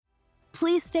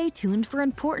Please stay tuned for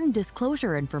important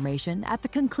disclosure information at the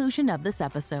conclusion of this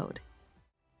episode.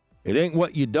 It ain't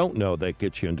what you don't know that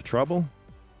gets you into trouble.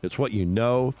 It's what you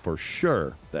know for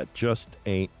sure that just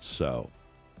ain't so.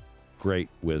 Great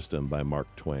wisdom by Mark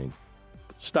Twain.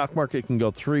 Stock market can go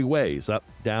three ways, up,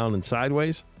 down, and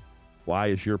sideways. Why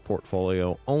is your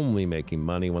portfolio only making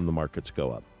money when the markets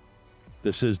go up?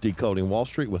 This is Decoding Wall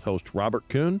Street with host Robert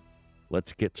Kuhn.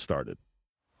 Let's get started.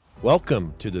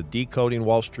 Welcome to the Decoding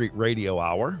Wall Street Radio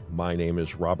Hour. My name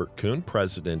is Robert Kuhn,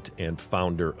 president and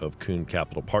founder of Kuhn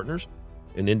Capital Partners,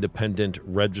 an independent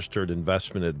registered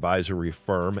investment advisory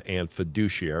firm and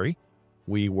fiduciary.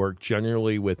 We work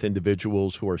generally with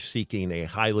individuals who are seeking a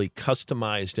highly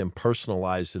customized and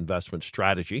personalized investment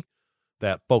strategy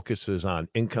that focuses on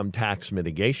income tax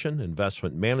mitigation,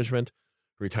 investment management,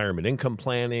 retirement income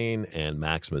planning, and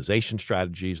maximization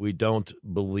strategies. We don't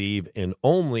believe in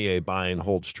only a buy and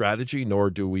hold strategy, nor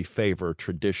do we favor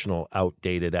traditional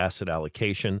outdated asset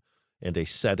allocation and a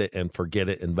set it and forget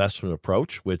it investment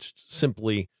approach, which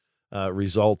simply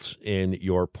results in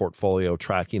your portfolio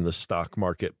tracking the stock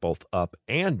market both up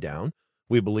and down.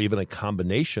 We believe in a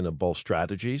combination of both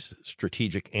strategies,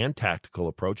 strategic and tactical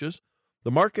approaches. The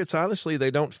markets, honestly,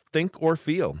 they don't think or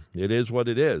feel. It is what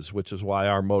it is, which is why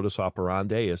our modus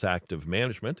operandi is active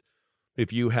management.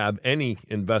 If you have any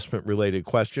investment-related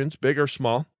questions, big or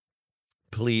small,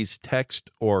 please text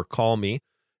or call me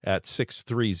at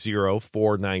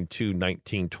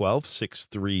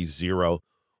 630-492-1912,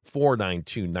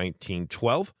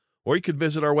 630-492-1912, or you could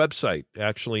visit our website.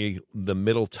 Actually, the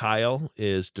middle tile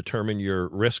is determine your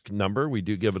risk number. We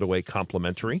do give it away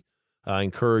complimentary. I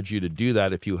encourage you to do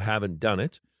that if you haven't done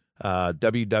it.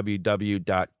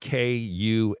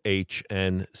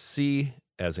 www.kuhnc,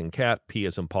 as in cat, p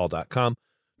as in paul.com,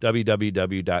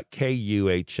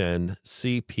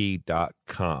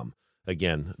 www.kuhncp.com.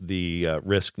 Again, the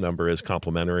risk number is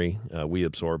complimentary. We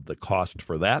absorb the cost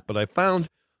for that, but I found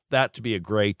that to be a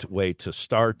great way to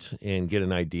start and get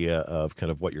an idea of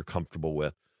kind of what you're comfortable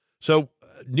with. So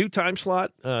new time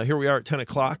slot. Here we are at 10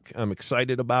 o'clock. I'm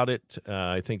excited about it.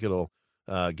 I think it'll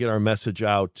get our message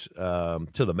out to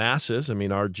the masses. I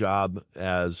mean, our job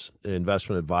as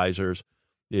investment advisors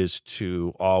is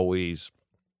to always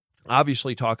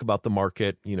obviously talk about the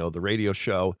market. You know, the radio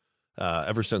show,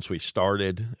 ever since we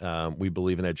started, we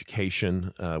believe in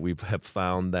education. We have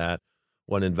found that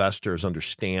when investors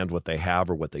understand what they have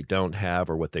or what they don't have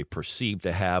or what they perceive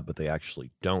to have but they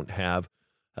actually don't have,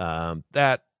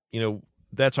 that, you know,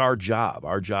 that's our job.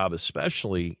 Our job,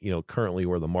 especially, you know, currently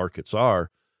where the markets are,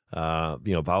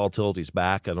 volatility's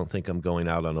back. I don't think I'm going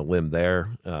out on a limb there.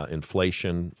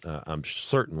 Inflation, I'm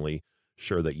certainly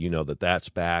sure that you know that that's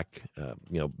back.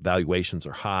 Valuations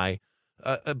are high.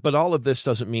 But all of this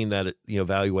doesn't mean that,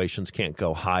 valuations can't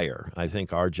go higher. I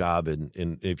think our job,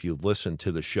 and if you've listened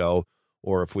to the show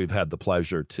or if we've had the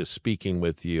pleasure to speaking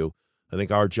with you, I think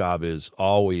our job is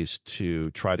always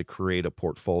to try to create a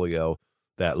portfolio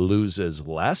that loses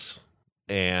less,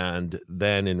 and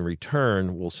then in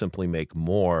return, we'll simply make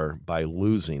more by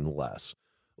losing less.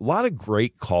 A lot of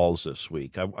great calls this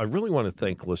week. I really want to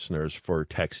thank listeners for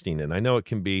texting, and I know it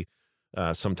can be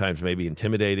sometimes maybe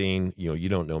intimidating. You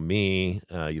don't know me.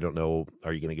 You don't know,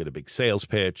 are you going to get a big sales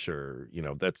pitch? Or,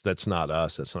 that's not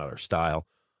us. That's not our style.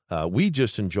 We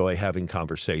just enjoy having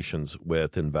conversations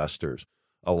with investors.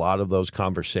 A lot of those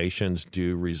conversations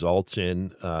do result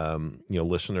in,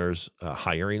 listeners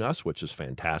hiring us, which is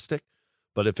fantastic.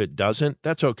 But if it doesn't,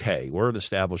 that's okay. We're an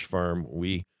established firm.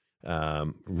 We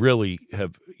really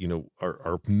have,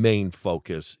 our main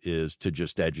focus is to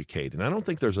just educate. And I don't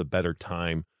think there's a better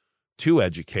time to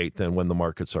educate than when the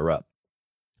markets are up.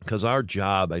 Because our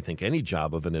job, I think any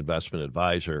job of an investment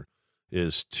advisor,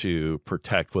 is to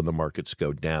protect when the markets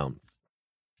go down.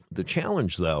 The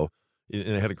challenge, though,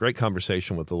 and I had a great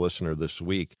conversation with a listener this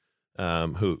week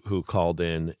who called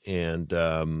in, and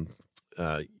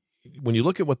when you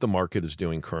look at what the market is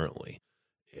doing currently,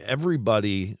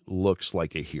 everybody looks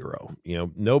like a hero.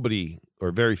 Nobody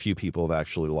or very few people have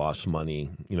actually lost money,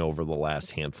 over the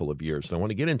last handful of years. And I want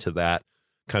to get into that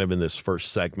kind of in this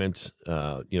first segment,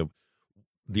 the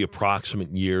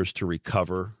approximate years to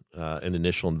recover an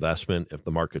initial investment if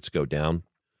the markets go down.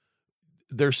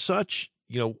 There's such,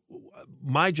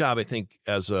 my job, I think,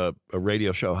 as a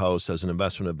radio show host, as an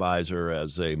investment advisor,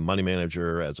 as a money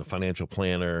manager, as a financial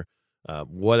planner,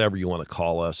 whatever you want to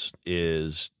call us,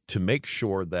 is to make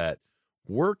sure that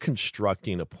we're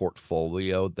constructing a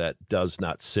portfolio that does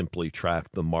not simply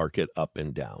track the market up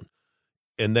and down,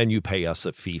 and then you pay us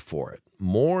a fee for it.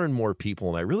 More and more people,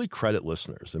 and I really credit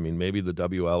listeners. I mean, maybe the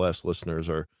WLS listeners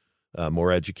are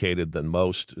more educated than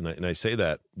most, and I say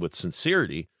that with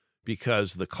sincerity.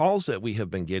 because the calls that we have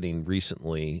been getting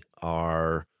recently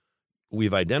are,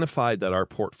 we've identified that our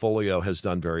portfolio has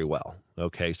done very well.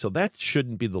 Okay, so that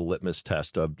shouldn't be the litmus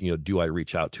test of, do I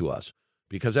reach out to us?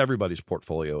 Because everybody's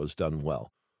portfolio has done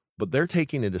well. But they're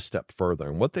taking it a step further.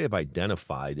 And what they have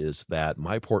identified is that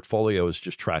my portfolio is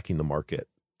just tracking the market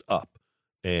up.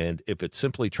 And if it's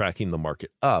simply tracking the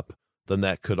market up, then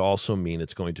that could also mean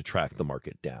it's going to track the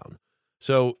market down.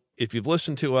 So if you've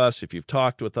listened to us, if you've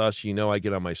talked with us, I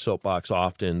get on my soapbox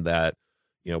often that,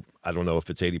 I don't know if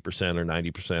it's 80% or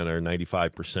 90% or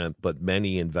 95%, but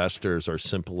many investors are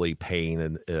simply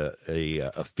paying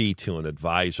a fee to an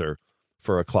advisor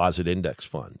for a closet index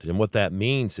fund. And what that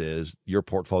means is your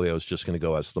portfolio is just going to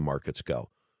go as the markets go.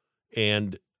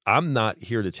 And I'm not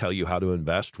here to tell you how to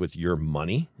invest with your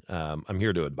money. I'm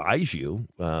here to advise you,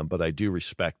 but I do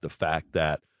respect the fact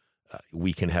that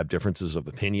we can have differences of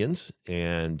opinions,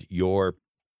 and you're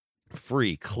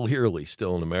free, clearly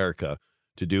still in America,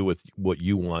 to do with what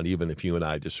you want, even if you and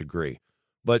I disagree.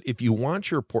 But if you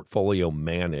want your portfolio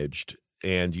managed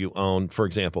and you own, for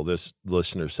example, this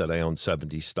listener said, I own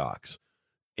 70 stocks.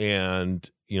 And,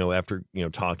 after,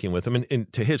 talking with him,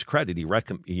 and to his credit, he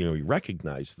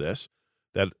recognized this,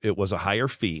 that it was a higher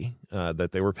fee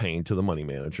that they were paying to the money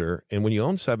manager. And when you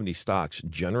own 70 stocks,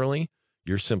 generally,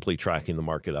 you're simply tracking the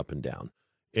market up and down.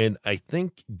 And I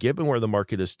think given where the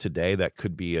market is today, that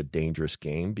could be a dangerous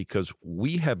game, because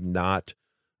we have not,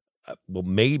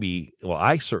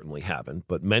 I certainly haven't,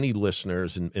 but many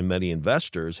listeners and many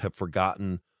investors have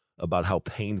forgotten about how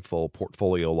painful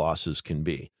portfolio losses can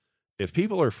be. If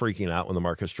people are freaking out when the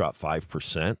markets drop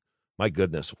 5%, my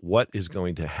goodness, what is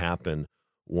going to happen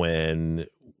when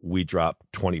we drop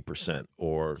 20%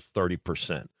 or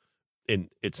 30%? And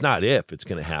it's not if it's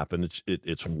going to happen,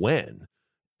 it's when.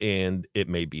 And it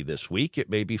may be this week, it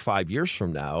may be 5 years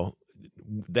from now.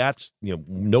 That's,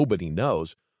 nobody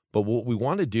knows. But what we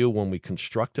want to do when we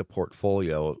construct a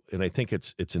portfolio, and I think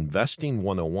it's investing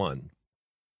 101,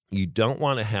 you don't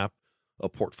want to have a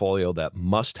portfolio that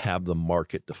must have the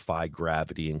market defy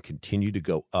gravity and continue to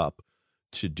go up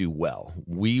to do well.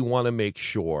 We want to make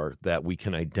sure that we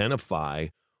can identify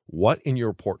what in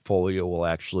your portfolio will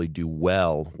actually do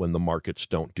well when the markets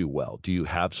don't do well. Do you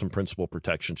have some principal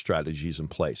protection strategies in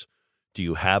place? Do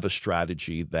you have a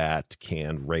strategy that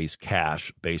can raise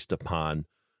cash based upon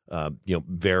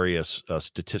various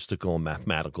statistical and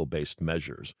mathematical based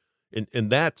measures? And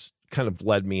that's kind of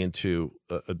led me into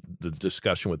the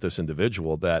discussion with this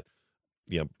individual that,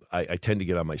 I tend to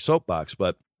get on my soapbox,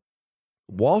 but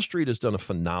Wall Street has done a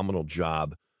phenomenal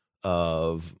job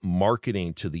of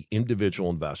marketing to the individual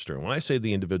investor. And when I say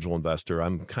the individual investor,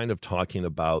 I'm kind of talking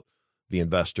about the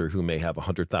investor who may have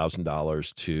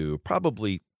 $100,000 to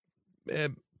probably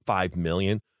 $5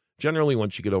 million. Generally,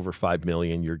 once you get over $5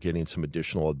 million, you're getting some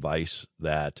additional advice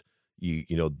that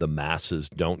the masses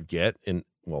don't get. And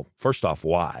well, first off,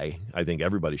 why? I think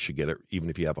everybody should get it, even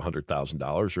if you have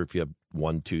 $100,000, or if you have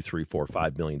 $1, $2, $3, $4,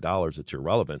 $5 million, it's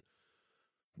irrelevant.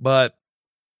 But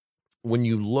when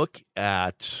you look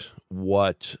at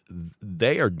what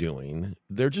they are doing,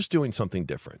 they're just doing something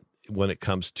different when it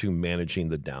comes to managing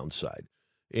the downside.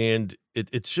 And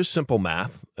it's just simple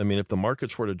math. I mean, if the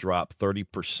markets were to drop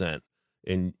 30%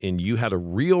 and you had a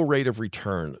real rate of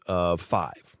return of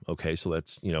 5, okay, so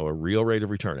that's, a real rate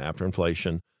of return after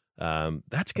inflation,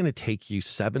 that's going to take you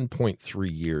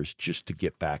 7.3 years just to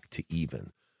get back to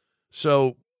even.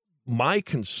 So my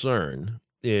concern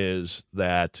is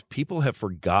that people have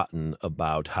forgotten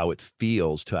about how it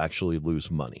feels to actually lose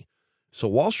money. So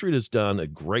Wall Street has done a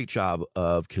great job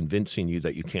of convincing you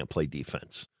that you can't play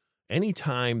defense.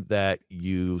 Anytime that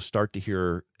you start to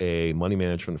hear a money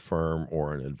management firm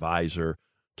or an advisor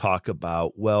talk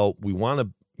about, well, we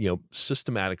want to,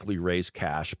 systematically raise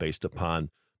cash based upon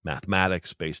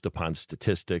mathematics, based upon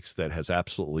statistics that has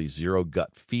absolutely zero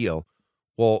gut feel,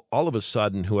 well, all of a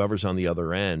sudden, whoever's on the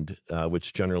other end,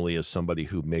 which generally is somebody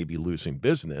who may be losing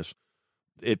business,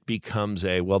 it becomes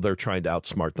they're trying to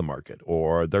outsmart the market,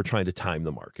 or they're trying to time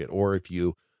the market. Or if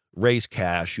you raise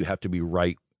cash, you have to be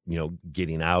right,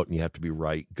 getting out, and you have to be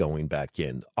right going back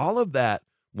in. All of that,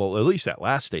 well, at least that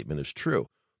last statement is true.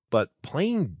 But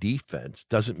playing defense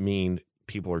doesn't mean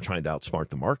people are trying to outsmart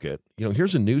the market.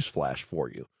 Here's a news flash for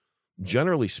you.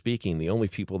 Generally speaking, the only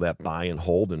people that buy and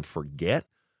hold and forget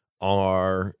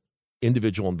are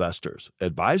individual investors.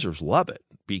 Advisors love it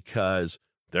because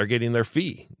they're getting their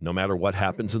fee no matter what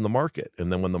happens in the market.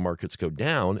 And then when the markets go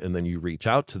down and then you reach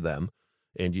out to them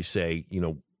and you say,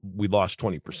 we lost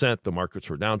 20%, the markets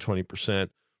were down 20%.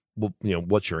 Well,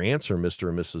 what's your answer, Mr.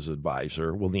 and Mrs.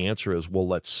 Advisor? Well, the answer is, well,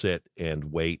 let's sit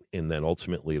and wait, and then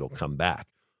ultimately it'll come back.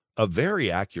 a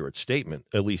very accurate statement,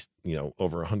 at least,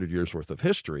 over 100 years worth of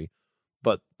history.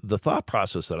 But the thought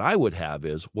process that I would have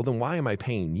is, well, then why am I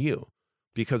paying you?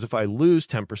 Because if I lose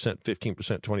 10%, 15%,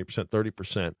 20%,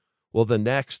 30%, well, the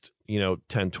next,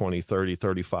 10, 20, 30,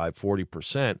 35,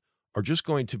 40% are just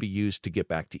going to be used to get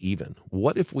back to even.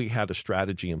 What if we had a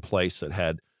strategy in place that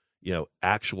had,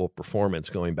 actual performance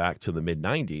going back to the mid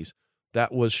 90s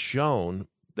that was shown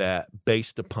that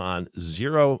based upon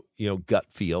zero, gut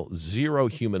feel, zero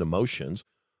human emotions,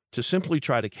 to simply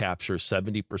try to capture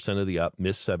 70% of the up,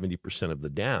 miss 70% of the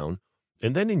down.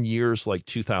 And then in years like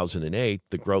 2008,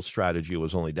 the growth strategy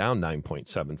was only down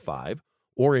 9.75.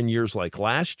 Or in years like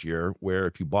last year, where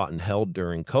if you bought and held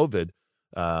during COVID,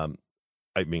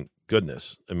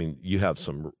 goodness, you have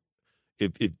some,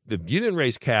 if you didn't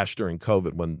raise cash during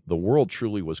COVID when the world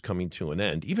truly was coming to an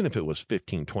end, even if it was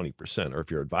 15, 20%, or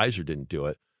if your advisor didn't do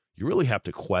it, you really have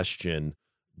to question,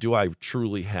 do I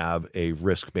truly have a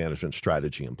risk management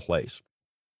strategy in place?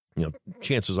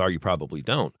 Chances are you probably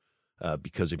don't,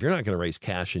 because if you're not going to raise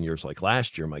cash in years like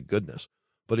last year, my goodness.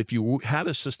 But if you had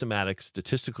a systematic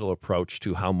statistical approach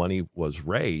to how money was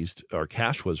raised or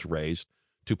cash was raised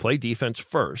to play defense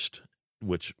first,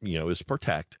 which, is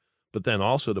protect, but then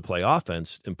also to play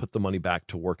offense and put the money back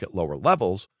to work at lower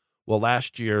levels, well,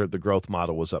 last year, the growth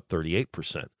model was up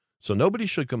 38%. So nobody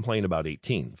should complain about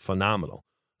 18. Phenomenal.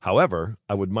 However,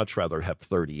 I would much rather have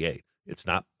 38. It's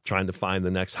not trying to find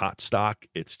the next hot stock.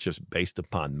 It's just based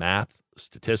upon math,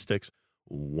 statistics.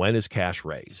 When is cash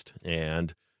raised?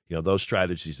 And, those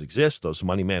strategies exist. Those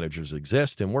money managers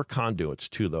exist, and we're conduits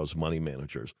to those money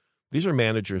managers. These are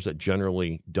managers that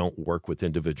generally don't work with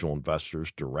individual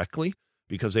investors directly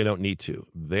because they don't need to.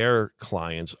 Their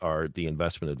clients are the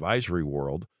investment advisory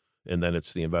world, and then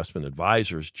it's the investment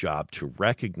advisor's job to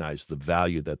recognize the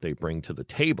value that they bring to the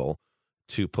table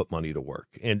to put money to work.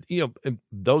 And, and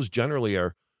those generally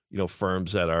are,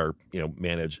 firms that are,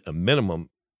 manage a minimum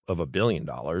of $1 billion,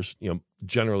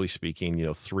 generally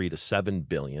speaking, 3 to 7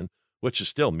 billion, which is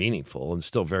still meaningful and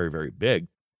still very, very big.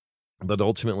 But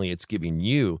ultimately, it's giving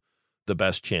you the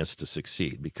best chance to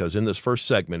succeed. Because in this first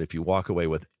segment, if you walk away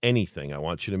with anything, I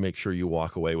want you to make sure you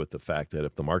walk away with the fact that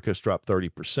if the market's dropped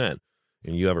 30%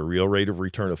 and you have a real rate of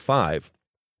return of 5,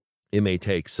 it may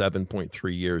take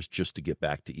 7.3 years just to get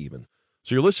back to even.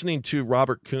 So you're listening to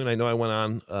Robert Kuhn. I know I went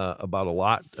on about a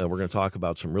lot. We're going to talk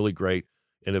about some really great,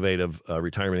 innovative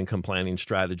retirement income planning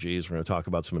strategies. We're going to talk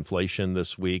about some inflation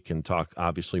this week and talk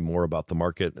obviously more about the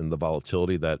market and the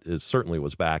volatility that certainly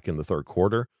was back in the third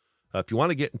quarter. If you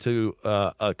want to get into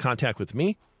contact with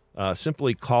me,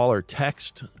 simply call or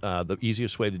text. The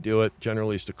easiest way to do it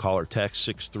generally is to call or text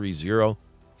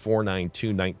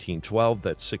 630-492-1912.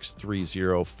 That's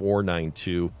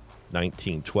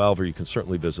 630-492-1912. Or you can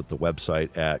certainly visit the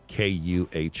website at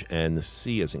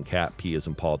KUHNC as in cat, P as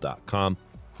in Paul.com.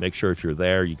 Make sure if you're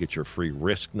there, you get your free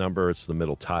risk number. It's the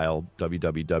middle tile,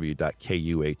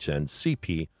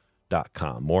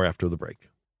 www.kuhncp.com. More after the break.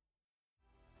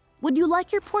 Would you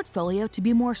like your portfolio to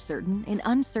be more certain in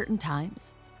uncertain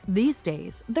times? These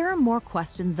days, there are more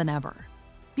questions than ever.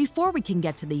 Before we can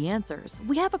get to the answers,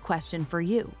 we have a question for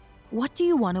you. What do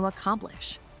you want to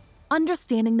accomplish?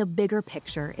 Understanding the bigger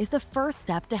picture is the first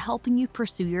step to helping you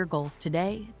pursue your goals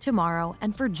today, tomorrow,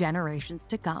 and for generations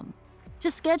to come. To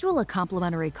schedule a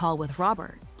complimentary call with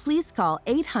Robert, please call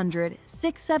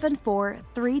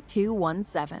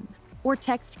 800-674-3217 or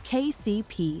text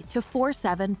KCP to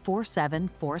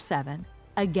 474747.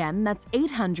 Again, that's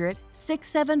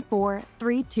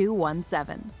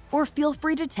 800-674-3217. Or feel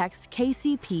free to text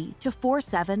KCP to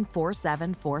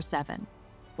 474747.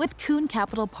 With Kuhn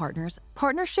Capital Partners,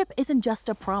 partnership isn't just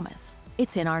a promise,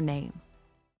 it's in our name.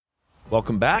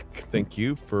 Welcome back. Thank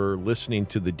you for listening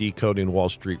to the Decoding Wall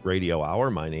Street Radio Hour.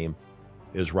 My name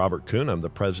is Robert Kuhn. I'm the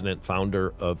president,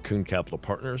 founder of Kuhn Capital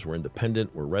Partners. We're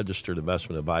independent. We're a registered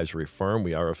investment advisory firm.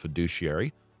 We are a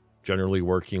fiduciary, generally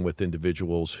working with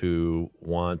individuals who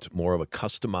want more of a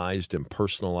customized and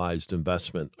personalized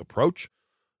investment approach.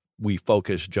 We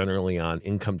focus generally on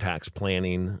income tax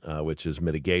planning, which is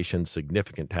mitigation,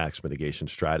 significant tax mitigation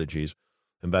strategies,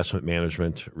 investment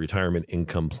management, retirement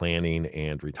income planning,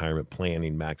 and retirement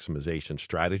planning maximization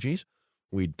strategies.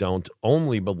 We don't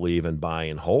only believe in buy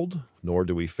and hold, nor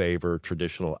do we favor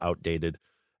traditional outdated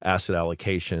asset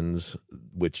allocations,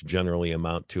 which generally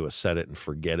amount to a set it and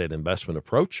forget it investment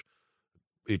approach.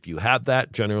 If you have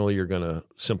that, generally you're going to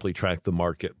simply track the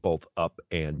market both up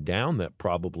and down. That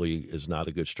probably is not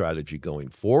a good strategy going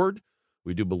forward.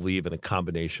 We do believe in a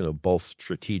combination of both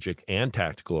strategic and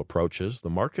tactical approaches. The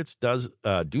markets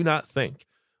do not think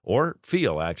or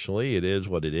feel, actually, it is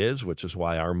what it is, which is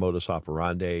why our modus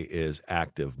operandi is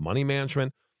active money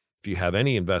management. If you have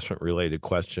any investment-related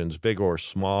questions, big or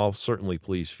small, certainly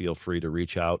please feel free to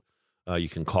reach out. You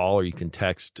can call or you can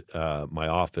text my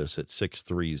office at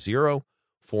 630-492-1912,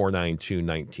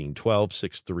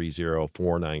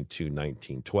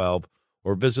 630-492-1912,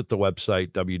 or visit the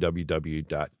website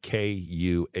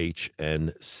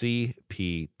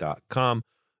www.kuhncp.com.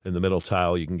 In the middle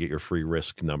tile, you can get your free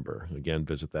risk number. Again,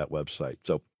 visit that website.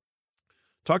 So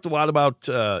talked a lot about,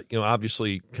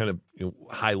 obviously kind of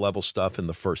high-level stuff in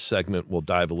the first segment. We'll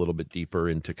dive a little bit deeper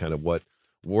into kind of what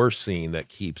we're seeing that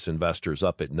keeps investors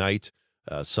up at night.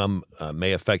 Some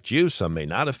may affect you, some may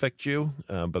not affect you.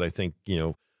 But I think,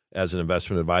 as an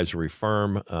investment advisory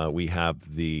firm, we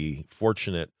have the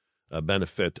fortunate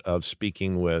benefit of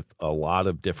speaking with a lot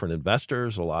of different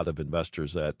investors, a lot of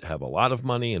investors that have a lot of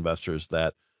money, investors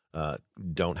that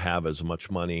don't have as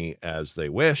much money as they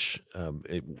wish.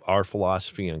 Our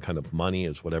philosophy on kind of money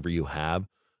is whatever you have.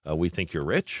 We think you're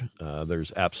rich.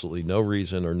 There's absolutely no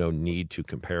reason or no need to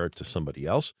compare it to somebody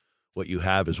else. What you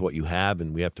have is what you have,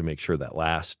 and we have to make sure that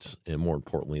lasts, and more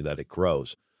importantly, that it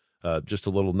grows. Just a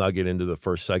little nugget into the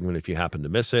first segment if you happen to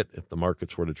miss it. If the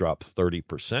markets were to drop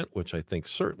 30%, which I think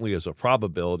certainly is a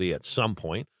probability at some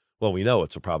point. Well, we know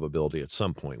it's a probability at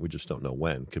some point. We just don't know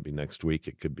when. It could be next week.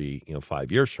 It could be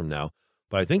 5 years from now.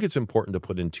 But I think it's important to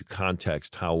put into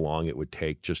context how long it would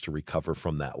take just to recover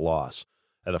from that loss.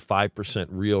 At a 5%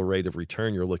 real rate of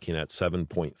return, you're looking at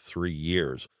 7.3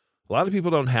 years. A lot of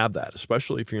people don't have that,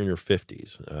 especially if you're in your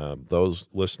 50s. Those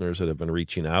listeners that have been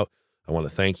reaching out, I want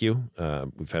to thank you.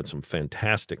 We've had some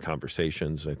fantastic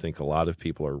conversations. I think a lot of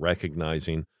people are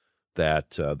recognizing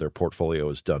that their portfolio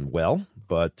is done well,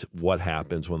 but what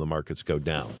happens when the markets go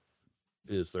down?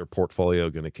 Is their portfolio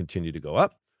going to continue to go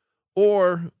up,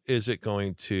 or is it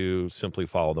going to simply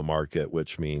follow the market,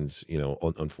 which means,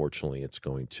 unfortunately, it's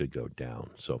going to go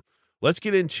down? So let's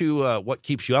get into what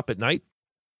keeps you up at night.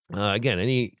 Again,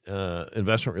 any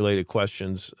investment-related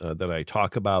questions that I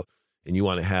talk about and you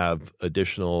want to have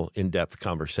additional in-depth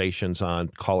conversations on,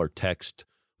 call or text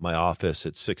my office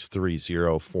at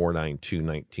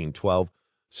 630-492-1912,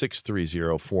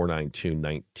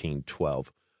 630-492-1912.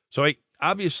 So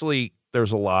obviously,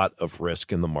 there's a lot of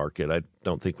risk in the market. I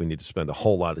don't think we need to spend a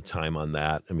whole lot of time on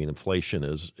that. I mean, inflation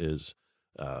is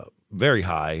very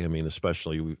high. I mean,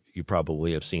 especially you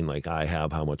probably have seen, like I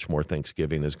have, how much more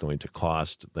Thanksgiving is going to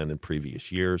cost than in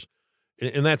previous years.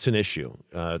 And that's an issue.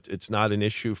 It's not an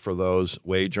issue for those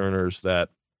wage earners that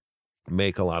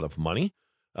make a lot of money.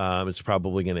 It's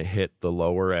probably going to hit the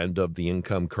lower end of the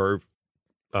income curve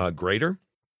greater.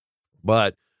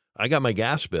 But I got my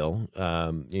gas bill,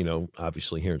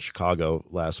 obviously here in Chicago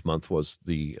last month was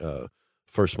the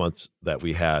first month that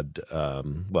we had,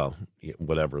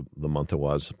 whatever the month it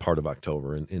was, part of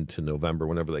October and into November,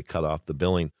 whenever they cut off the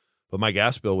billing. But my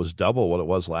gas bill was double what it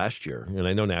was last year. And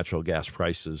I know natural gas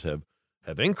prices have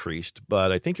increased,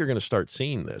 but I think you're going to start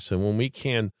seeing this. And when we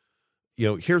can,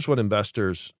 here's what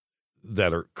investors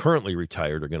that are currently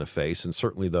retired are going to face, and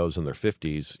certainly those in their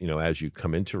 50s, as you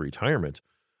come into retirement,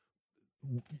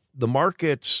 the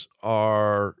markets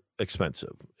are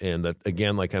expensive. And that,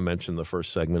 again, like I mentioned in the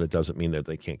first segment, it doesn't mean that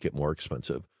they can't get more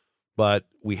expensive. But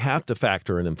we have to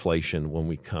factor in inflation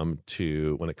when it comes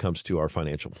to our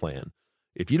financial plan.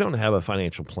 If you don't have a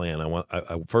financial plan,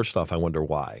 first off, I wonder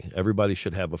why. Everybody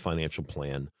should have a financial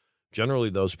plan. Generally,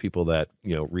 those people that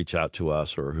reach out to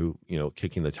us or who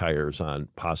kicking the tires on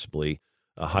possibly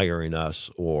hiring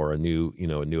us or a new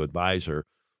advisor,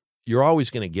 you're always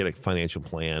going to get a financial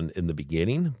plan in the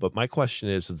beginning. But my question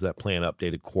is that plan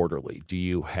updated quarterly? Do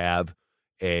you have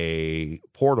a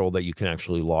portal that you can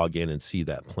actually log in and see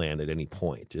that plan at any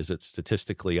point? Is it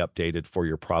statistically updated for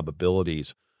your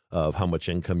probabilities of how much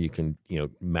income you can,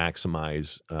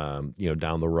 maximize,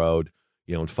 down the road,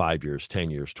 in 5 years,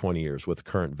 10 years, 20 years with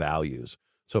current values?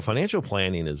 So financial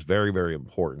planning is very, very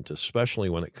important, especially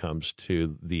when it comes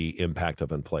to the impact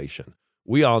of inflation.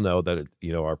 We all know that,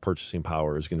 our purchasing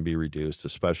power is going to be reduced,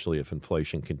 especially if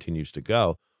inflation continues to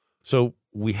go. So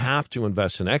we have to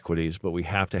invest in equities, but we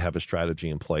have to have a strategy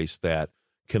in place that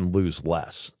can lose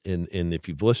less. And if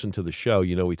you've listened to the show,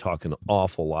 we talk an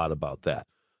awful lot about that.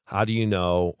 How do you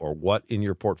know, or what in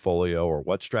your portfolio or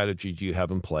what strategy do you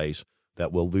have in place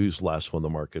that will lose less when the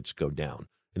markets go down?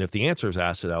 And if the answer is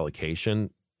asset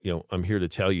allocation, I'm here to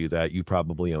tell you that you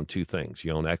probably own two things.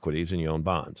 You own equities and you own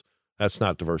bonds. That's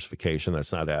not diversification.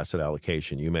 That's not asset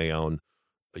allocation. You may own,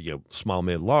 small,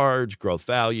 mid, large, growth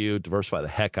value, diversify the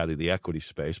heck out of the equity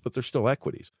space, but they're still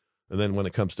equities. And then when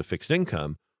it comes to fixed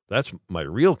income, that's my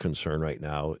real concern right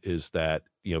now is that,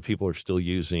 people are still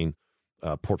using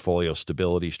portfolio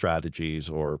stability strategies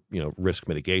or, risk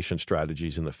mitigation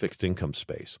strategies in the fixed income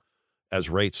space. as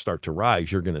rates start to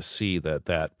rise, you're going to see that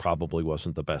that probably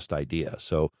wasn't the best idea.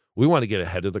 So we want to get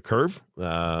ahead of the curve,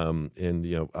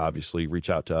 and obviously reach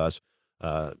out to us.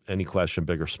 Any question,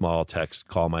 big or small, text,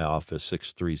 call my office,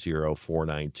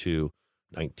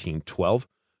 630-492-1912.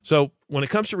 So when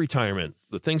it comes to retirement,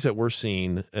 the things that we're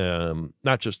seeing,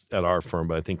 not just at our firm,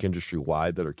 but I think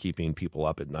industry-wide that are keeping people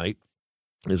up at night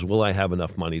is, will I have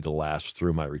enough money to last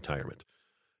through my retirement?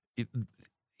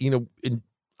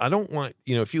 I don't want,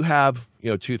 if you have,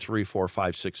 2, 3, 4,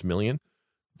 5, 6 million,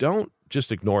 don't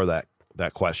just ignore that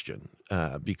question,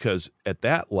 because at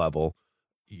that level,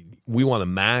 we want to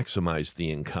maximize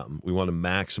the income. We want to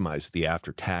maximize the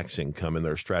after-tax income, and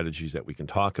there are strategies that we can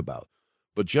talk about.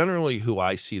 But generally, who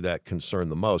I see that concern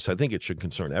the most, I think it should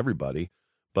concern everybody,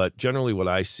 but generally what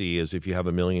I see is if you have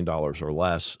 $1 million or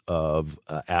less of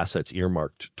assets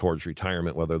earmarked towards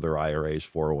retirement, whether they're IRAs,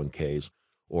 401ks,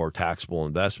 or taxable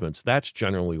investments, that's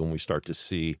generally when we start to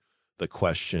see the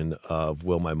question of,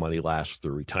 will my money last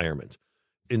through retirement?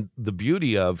 And the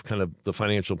beauty of kind of the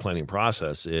financial planning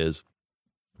process is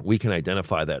we can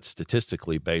identify that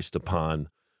statistically based upon,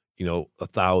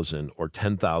 1,000 or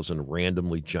 10,000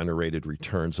 randomly generated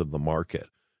returns of the market.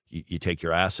 You take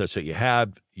your assets that you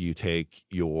have, you take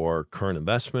your current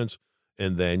investments,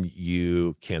 and then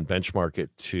you can benchmark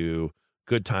it to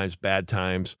good times, bad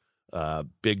times,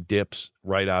 big dips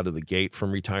right out of the gate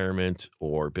from retirement,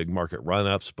 or big market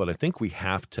run-ups. But I think we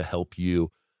have to help you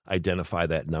identify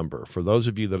that number. For those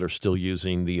of you that are still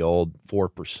using the old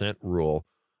 4% rule,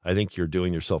 I think you're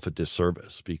doing yourself a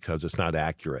disservice because it's not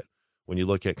accurate. When you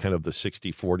look at kind of the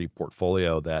 60-40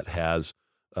 portfolio that has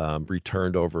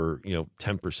returned over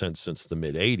 10% since the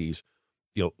mid 80s,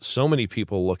 so many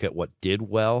people look at what did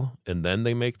well and then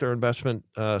they make their investment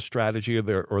strategy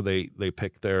or they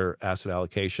pick their asset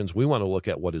allocations. We want to look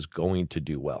at what is going to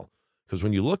do well, because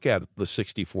when you look at the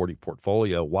 60-40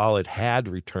 portfolio, while it had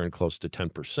returned close to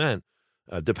 10%,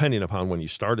 depending upon when you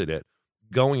started it,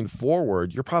 going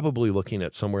forward, you're probably looking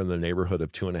at somewhere in the neighborhood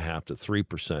of 2.5% to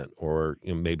 3%, or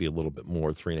maybe a little bit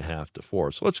more, 3.5% to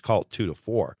 4%. So let's call it 2 to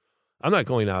 4. I'm not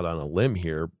going out on a limb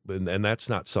here, and that's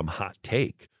not some hot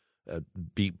take.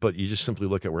 But you just simply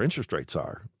look at where interest rates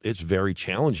are. It's very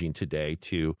challenging today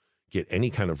to get any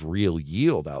kind of real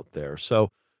yield out there. So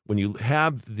when you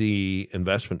have the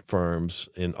investment firms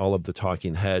and all of the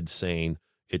talking heads saying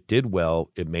it did well,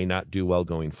 it may not do well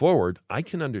going forward, I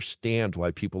can understand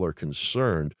why people are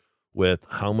concerned with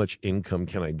how much income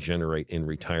can I generate in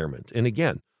retirement. And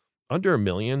again, under $1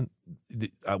 million,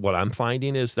 what I'm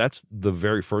finding is that's the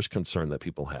very first concern that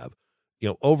people have.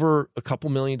 Over a couple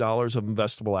 $1 million of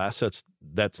investable assets,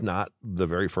 that's not the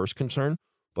very first concern.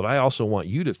 But I also want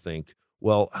you to think,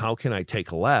 well, how can I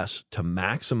take less to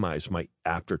maximize my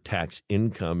after-tax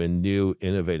income in new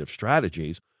innovative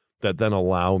strategies that then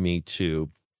allow me to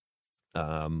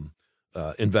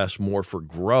invest more for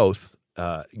growth,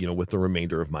 with the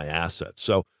remainder of my assets.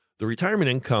 So the retirement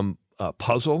income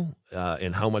puzzle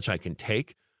and how much I can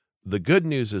take, the good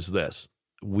news is this: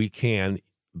 we can,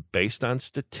 based on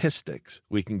statistics,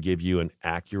 we can give you an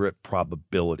accurate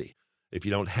probability. If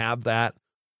you don't have that,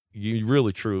 you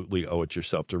really truly owe it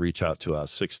yourself to reach out to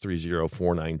us,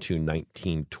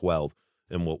 630-492-1912,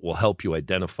 and we'll help you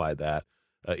identify that.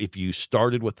 If you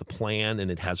started with the plan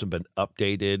and it hasn't been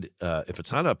updated, if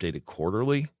it's not updated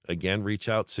quarterly, again, reach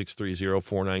out,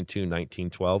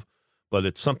 630-492-1912. But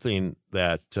it's something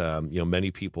that many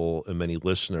people and many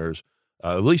listeners,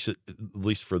 at least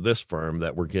for this firm,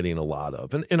 that we're getting a lot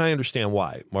of. And I understand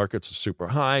why. Markets are super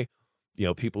high.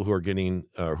 People who are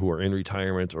who are in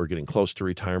retirement or getting close to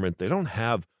retirement, they don't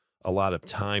have a lot of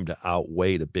time to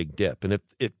outwait a big dip. And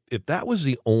if that was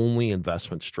the only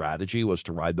investment strategy, was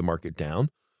to ride the market down,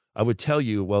 I would tell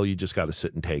you, well, you just got to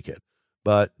sit and take it.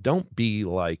 But don't be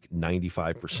like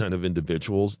 95% of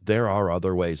individuals. There are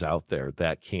other ways out there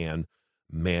that can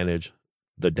manage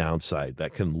the downside,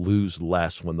 that can lose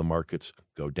less when the markets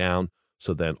go down,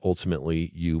 so then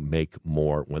ultimately you make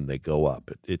more when they go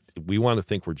up. We want to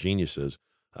think we're geniuses,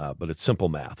 but it's simple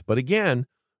math. But again,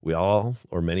 we all,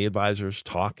 or many advisors,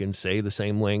 talk and say the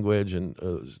same language and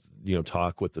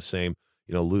talk with the same,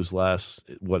 lose less,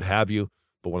 what have you.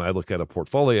 But when I look at a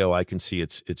portfolio, I can see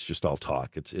it's just all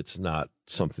talk. It's not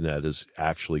something that is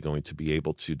actually going to be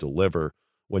able to deliver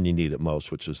when you need it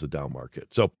most, which is the down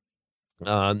market. So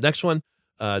next one,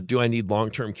 do I need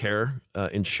long-term care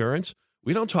insurance?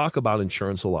 We don't talk about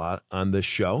insurance a lot on this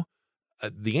show.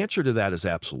 The answer to that is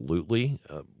absolutely.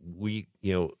 We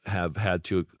have had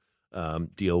to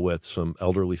deal with some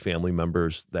elderly family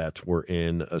members that were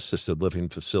in assisted living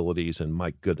facilities, and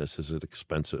my goodness, is it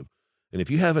expensive. And if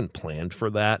you haven't planned for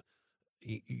that,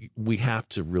 we have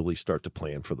to really start to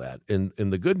plan for that. And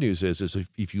the good news is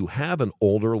if you have an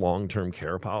older long-term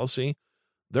care policy,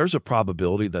 there's a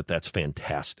probability that that's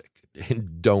fantastic,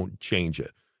 and don't change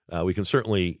it. We can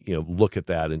certainly look at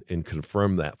that and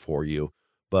confirm that for you.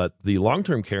 But the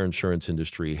long-term care insurance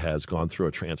industry has gone through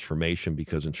a transformation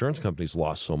because insurance companies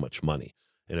lost so much money.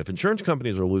 And if insurance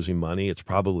companies are losing money, it's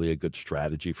probably a good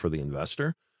strategy for the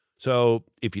investor. So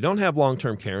if you don't have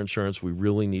long-term care insurance, we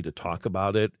really need to talk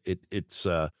about it. It's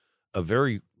a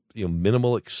very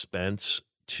minimal expense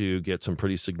to get some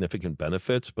pretty significant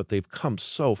benefits, but they've come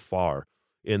so far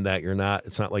in that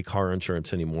it's not like car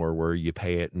insurance anymore where you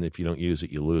pay it and if you don't use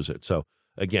it, you lose it. So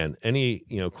again, any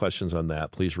questions on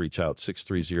that, please reach out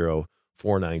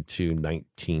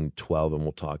 630-492-1912 and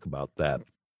we'll talk about that.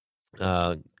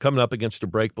 Coming up against a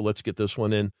break, but let's get this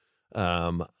one in.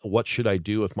 What should I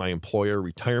do with my employer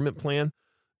retirement plan?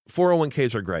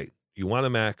 401ks are great. You want to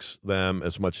max them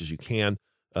as much as you can.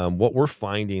 What we're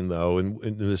finding, though,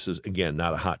 and this is, again,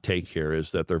 not a hot take here, is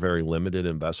that they're very limited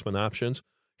investment options.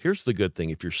 Here's the good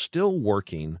thing. If you're still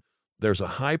working, there's a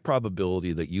high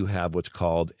probability that you have what's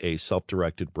called a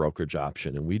self-directed brokerage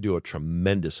option, and we do a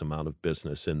tremendous amount of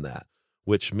business in that,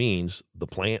 which means the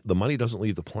money doesn't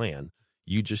leave the plan.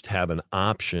 You just have an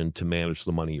option to manage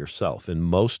the money yourself. And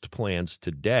most plans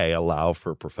today allow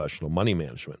for professional money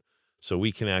management. So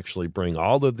we can actually bring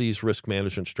all of these risk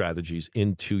management strategies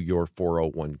into your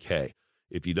 401k.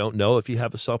 If you don't know if you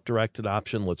have a self-directed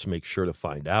option, let's make sure to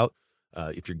find out.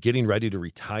 If you're getting ready to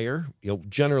retire,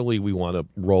 generally we want to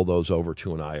roll those over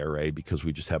to an IRA because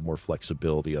we just have more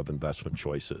flexibility of investment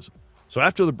choices. So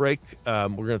after the break, we're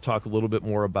going to talk a little bit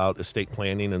more about estate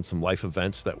planning and some life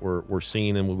events that we're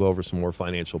seeing, and we'll go over some more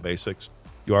financial basics.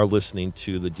 You are listening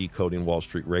to the Decoding Wall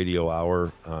Street Radio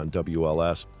Hour on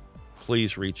WLS.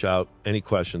 Please reach out. Any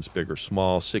questions, big or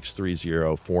small,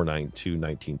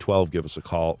 630-492-1912. Give us a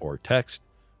call or text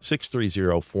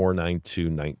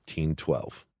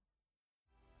 630-492-1912.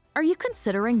 Are you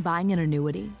considering buying an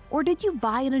annuity? Or did you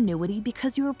buy an annuity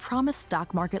because you were promised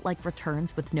stock market-like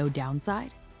returns with no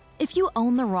downside? If you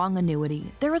own the wrong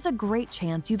annuity, there is a great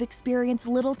chance you've experienced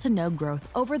little to no growth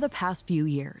over the past few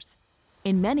years.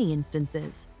 In many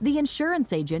instances, the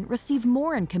insurance agent received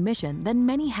more in commission than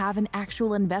many have in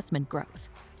actual investment growth.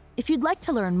 If you'd like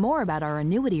to learn more about our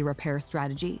annuity repair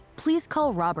strategy, please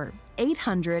call Robert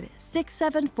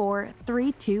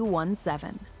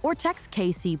 800-674-3217 or text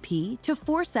KCP to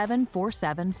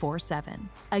 474747.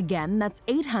 Again, that's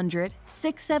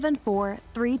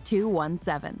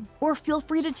 800-674-3217 or feel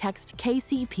free to text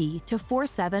KCP to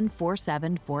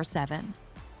 474747.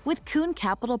 With Kuhn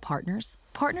Capital Partners,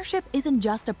 partnership isn't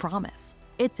just a promise,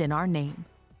 it's in our name.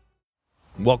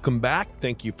 Welcome back.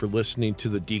 Thank you for listening to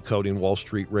the Decoding Wall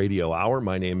Street Radio Hour.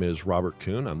 My name is Robert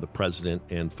Kuhn. I'm the president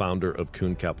and founder of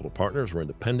Kuhn Capital Partners. We're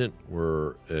independent.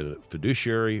 We're a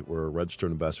fiduciary. We're a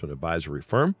registered investment advisory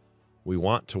firm. We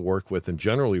want to work with and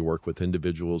generally work with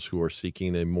individuals who are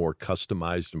seeking a more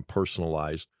customized and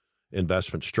personalized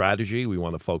investment strategy. We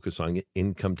want to focus on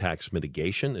income tax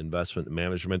mitigation, investment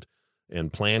management,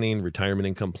 and planning, retirement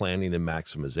income planning, and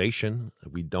maximization.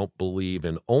 We don't believe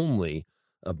in only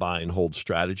a buy and hold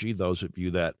strategy. Those of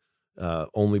you that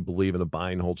only believe in a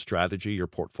buy and hold strategy, your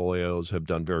portfolios have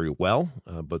done very well,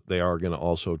 but they are going to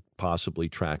also possibly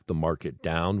track the market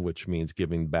down, which means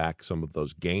giving back some of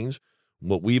those gains.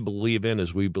 What we believe in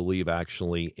is we believe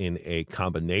actually in a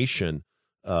combination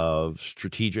of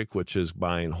strategic, which is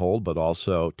buy and hold, but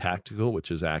also tactical, which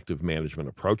is active management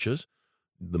approaches.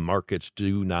 The markets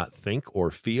do not think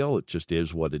or feel. It just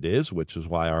is what it is, which is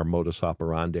why our modus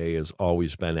operandi has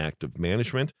always been active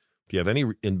management. If you have any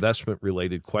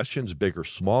investment-related questions, big or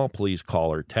small, please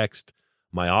call or text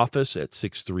my office at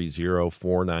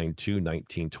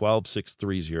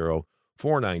 630-492-1912,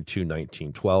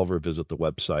 630-492-1912, or visit the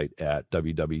website at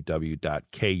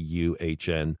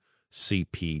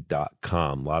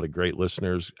www.kuhncp.com. A lot of great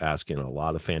listeners asking a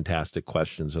lot of fantastic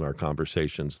questions in our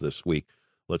conversations this week.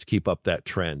 Let's keep up that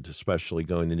trend, especially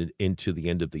going into the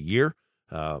end of the year.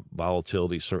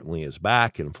 Volatility certainly is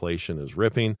back. Inflation is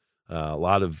ripping. A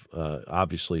lot of,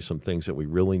 obviously, some things that we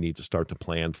really need to start to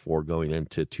plan for going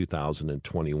into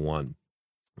 2021.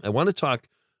 I want to talk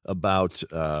about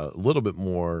a little bit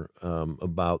more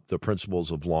about the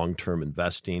principles of long-term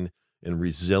investing and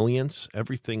resilience.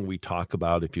 Everything we talk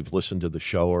about, if you've listened to the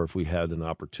show or if we had an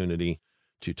opportunity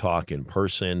to talk in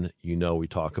person, we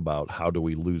talk about how do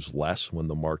we lose less when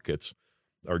the markets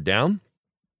are down.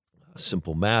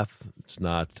 Simple math. It's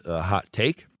not a hot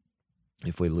take.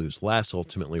 If we lose less,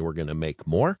 ultimately we're going to make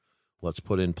more. Let's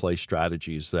put in place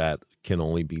strategies that can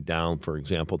only be down. For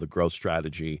example, the growth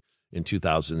strategy in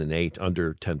 2008,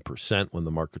 under 10% when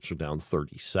the markets were down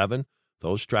 37.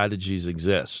 Those strategies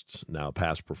exist. Now,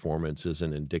 past performance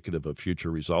isn't indicative of future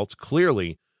results,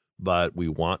 clearly, but we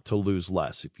want to lose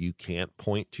less. If you can't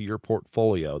point to your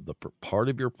portfolio, the part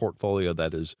of your portfolio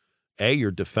that is A, your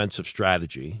defensive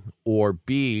strategy, or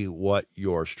B, what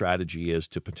your strategy is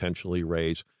to potentially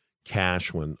raise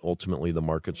cash when ultimately the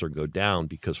markets are go down,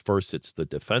 because first it's the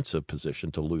defensive position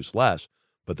to lose less,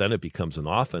 but then it becomes an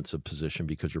offensive position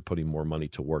because you're putting more money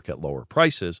to work at lower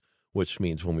prices, which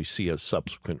means when we see a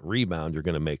subsequent rebound, you're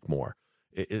going to make more.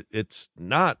 It's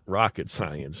not rocket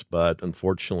science, but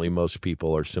unfortunately, most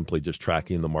people are simply just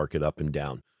tracking the market up and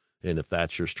down. And if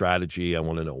that's your strategy, I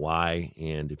want to know why.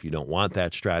 And if you don't want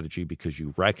that strategy because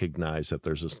you recognize that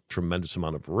there's a tremendous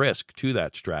amount of risk to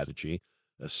that strategy,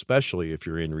 especially if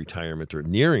you're in retirement or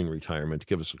nearing retirement,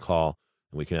 give us a call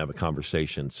and we can have a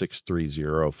conversation.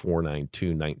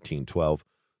 630-492-1912,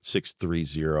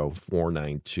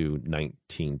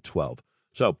 630-492-1912.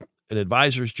 So an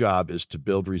advisor's job is to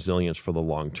build resilience for the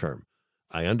long term.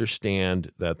 I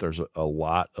understand that there's a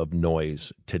lot of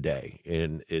noise today,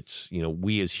 and it's,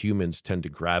 we as humans tend to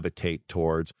gravitate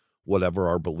towards whatever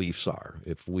our beliefs are.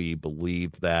 If we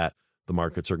believe that the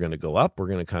markets are going to go up, we're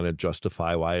going to kind of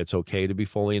justify why it's okay to be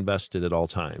fully invested at all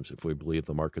times. If we believe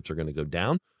the markets are going to go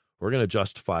down, we're going to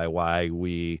justify why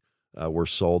we were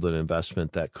sold an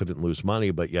investment that couldn't lose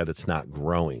money, but yet it's not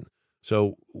growing.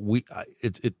 So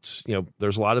it's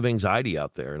there's a lot of anxiety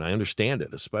out there, and I understand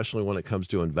it, especially when it comes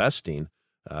to investing.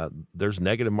 There's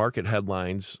negative market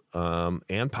headlines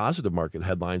and positive market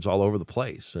headlines all over the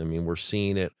place. I mean, we're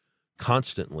seeing it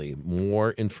constantly.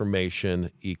 More information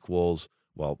equals,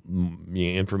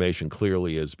 information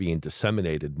clearly is being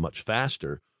disseminated much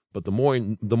faster, but the more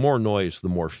noise, the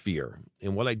more fear.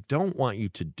 And what I don't want you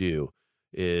to do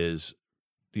is,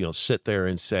 sit there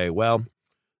and say, well,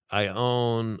 I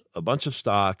own a bunch of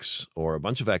stocks or a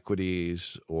bunch of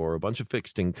equities or a bunch of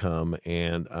fixed income,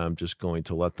 and I'm just going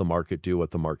to let the market do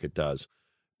what the market does.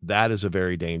 That is a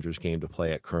very dangerous game to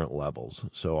play at current levels.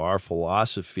 So our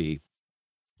philosophy,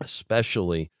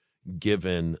 especially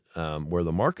given where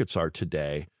the markets are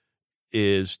today,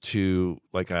 is to,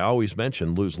 like I always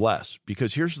mention, lose less.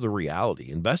 Because here's the reality.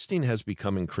 Investing has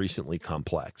become increasingly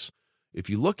complex. If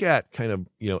you look at kind of,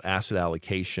 asset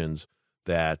allocations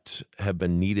that have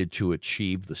been needed to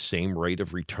achieve the same rate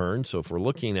of return. So if we're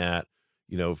looking at,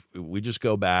 if we just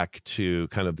go back to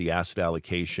kind of the asset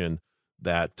allocation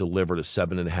that delivered a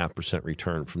 7.5%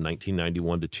 return from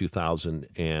 1991 to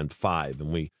 2005,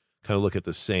 and we kind of look at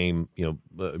the same,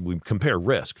 we compare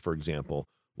risk, for example.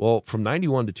 Well, from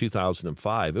 91 to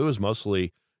 2005, it was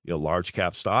mostly, large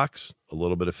cap stocks, a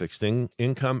little bit of fixed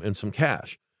income, and some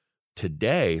cash.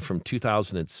 Today, from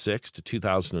 2006 to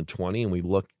 2020, and we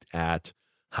looked at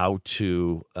how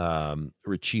to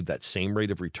achieve that same rate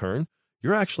of return,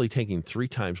 you're actually taking 3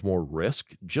 times more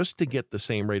risk just to get the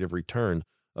same rate of return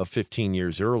of 15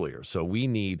 years earlier. So we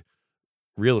need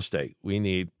real estate. We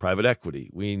need private equity.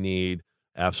 We need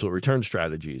absolute return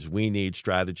strategies. We need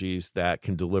strategies that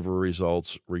can deliver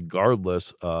results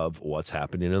regardless of what's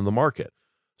happening in the market.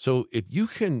 So if you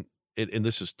can, and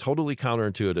this is totally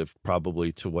counterintuitive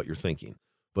probably to what you're thinking,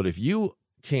 but if you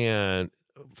can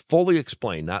fully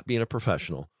explain, not being a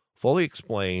professional, fully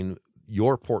explain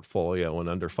your portfolio in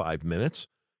under 5 minutes,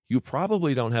 you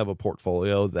probably don't have a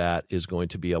portfolio that is going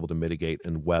to be able to mitigate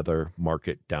and weather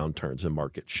market downturns and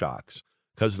market shocks,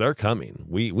 because they're coming.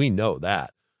 We know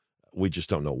that. We just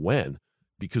don't know when,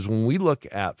 because when we look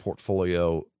at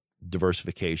portfolio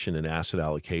diversification and asset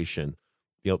allocation,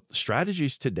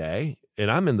 strategies today,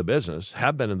 and I'm in the business,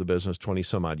 have been in the business 20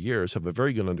 some odd years, have a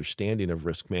very good understanding of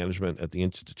risk management at the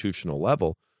institutional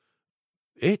level.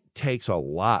 It takes a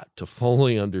lot to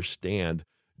fully understand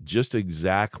just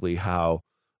exactly how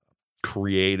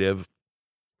creative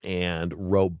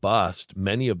and robust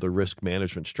many of the risk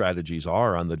management strategies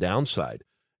are on the downside.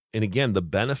 And again, the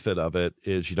benefit of it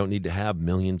is you don't need to have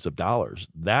millions of dollars.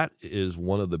 That is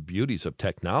one of the beauties of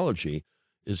technology,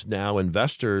 is now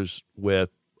investors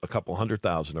with a couple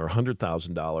 $100,000 or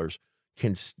 $100,000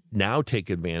 can now take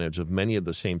advantage of many of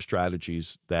the same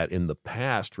strategies that in the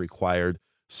past required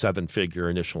 7-figure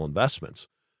initial investments.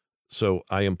 So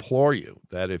I implore you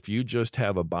that if you just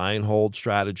have a buy and hold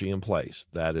strategy in place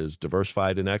that is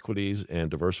diversified in equities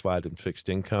and diversified in fixed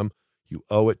income, you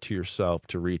owe it to yourself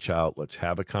to reach out. Let's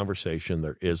have a conversation.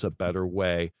 There is a better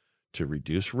way to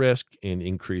reduce risk and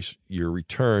increase your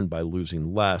return by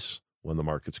losing less when the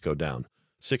markets go down.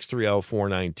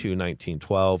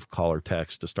 630-492-1912. Call or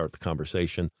text to start the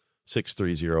conversation.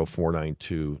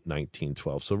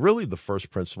 630-492-1912. So really the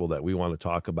first principle that we want to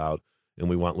talk about and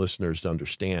we want listeners to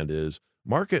understand is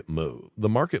the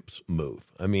markets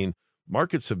move. I mean,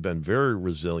 markets have been very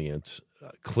resilient,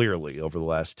 clearly over the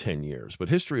last 10 years, but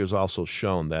history has also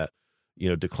shown that,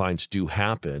 declines do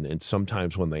happen. And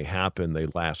sometimes when they happen, they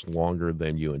last longer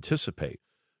than you anticipate.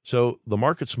 So the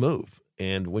markets move.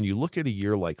 And when you look at a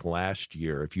year like last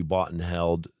year, if you bought and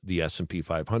held the S&P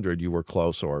 500, you were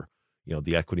close, or,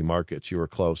 the equity markets, you were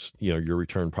close, your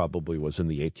return probably was in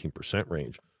the 18%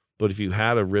 range. But if you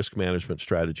had a risk management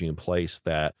strategy in place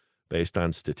that, based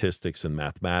on statistics and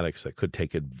mathematics, that could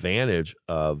take advantage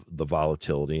of the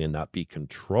volatility and not be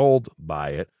controlled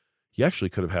by it, you actually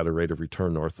could have had a rate of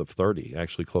return north of 30,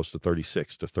 actually close to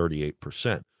 36 to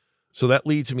 38%. So that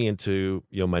leads me into,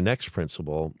 my next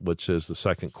principle, which is the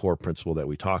second core principle that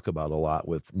we talk about a lot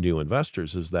with new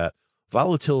investors, is that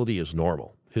volatility is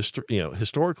normal.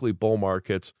 Historically, bull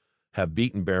markets have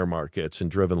beaten bear markets and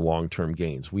driven long-term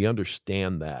gains. We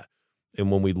understand that.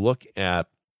 And when we look at,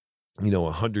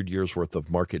 100 years worth of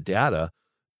market data,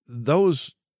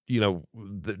 those,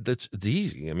 it's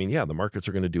easy. I mean, yeah, the markets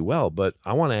are going to do well, but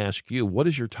I want to ask you, what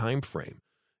is your time frame?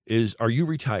 Are you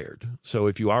retired? So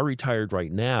if you are retired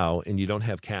right now and you don't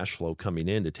have cash flow coming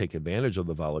in to take advantage of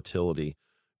the volatility,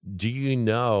 do you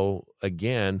know,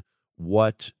 again,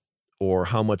 what or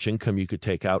how much income you could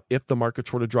take out if the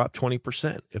markets were to drop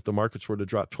 20%, if the markets were to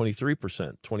drop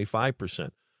 23%, 25%?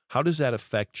 How does that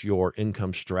affect your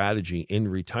income strategy in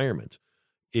retirement?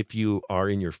 If you are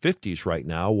in your 50s right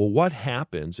now, well, what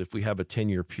happens if we have a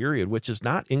 10-year period, which is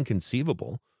not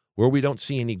inconceivable, where we don't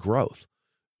see any growth?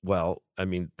 Well, I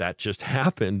mean, that just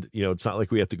happened. It's not like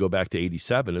we have to go back to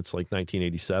 87. It's like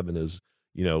 1987 is,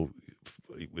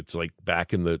 it's like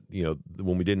back in the,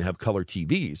 when we didn't have color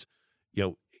TVs.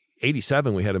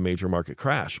 87, we had a major market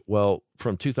crash. Well,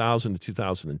 from 2000 to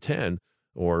 2010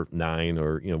 or 9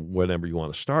 or, whatever you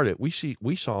want to start it,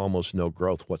 we saw almost no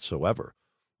growth whatsoever.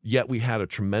 Yet we had a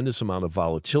tremendous amount of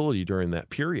volatility during that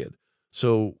period.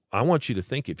 So I want you to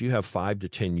think, if you have 5 to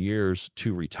 10 years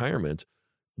to retirement,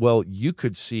 well, you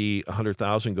could see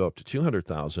 100,000 go up to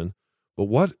 200,000. But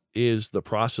what is the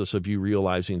process of you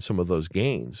realizing some of those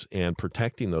gains and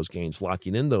protecting those gains,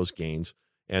 locking in those gains,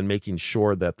 and making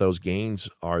sure that those gains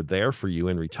are there for you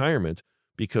in retirement?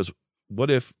 Because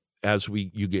what if, as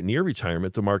you get near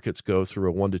retirement, the markets go through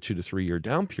a 1 to 2 to 3 year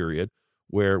down period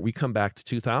where we come back to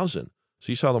 2000?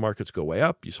 So you saw the markets go way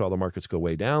up, you saw the markets go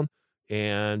way down,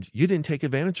 and you didn't take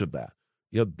advantage of that.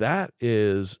 That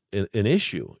is an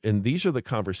issue. And these are the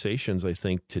conversations, I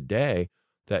think, today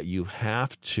that you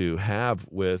have to have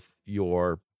with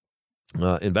your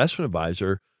investment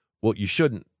advisor. Well, you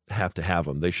shouldn't have to have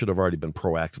them. They should have already been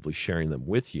proactively sharing them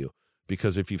with you.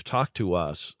 Because if you've talked to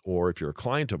us, or if you're a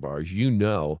client of ours,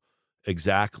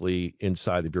 exactly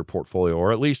inside of your portfolio,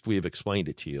 or at least we've explained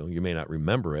it to you. You may not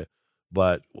remember it,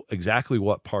 but exactly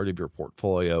what part of your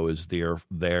portfolio is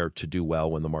there to do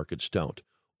well when the markets don't.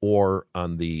 Or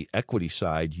on the equity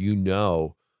side,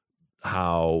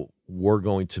 how we're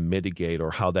going to mitigate,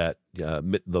 or how that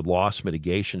the loss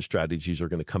mitigation strategies are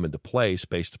going to come into place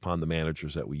based upon the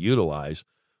managers that we utilize,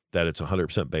 that it's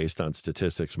 100% based on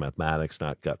statistics, mathematics,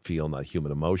 not gut feel, not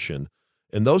human emotion.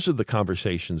 And those are the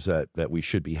conversations that we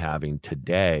should be having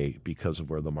today because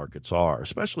of where the markets are,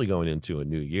 especially going into a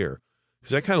new year.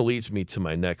 Because that kind of leads me to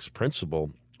my next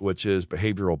principle, which is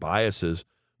behavioral biases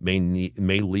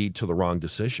may lead to the wrong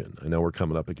decision. I know we're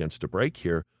coming up against a break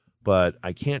here, but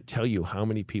I can't tell you how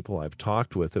many people I've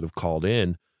talked with that have called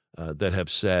in that have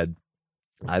said,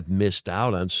 I've missed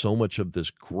out on so much of this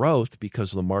growth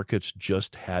because the markets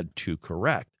just had to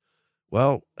correct.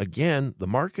 Well, again, the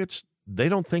markets, they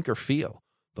don't think or feel.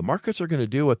 The markets are going to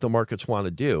do what the markets want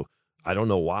to do. I don't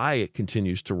know why it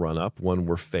continues to run up when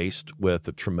we're faced with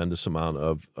a tremendous amount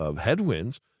of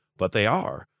headwinds, but they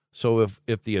are. So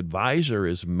if the advisor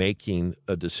is making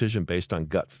a decision based on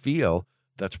gut feel,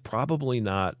 that's probably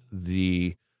not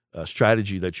the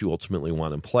strategy that you ultimately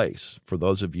want in place. For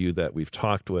those of you that we've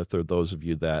talked with, or those of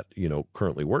you that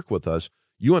currently work with us,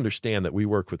 you understand that we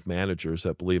work with managers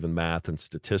that believe in math and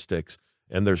statistics,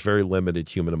 and there's very limited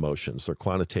human emotions. They're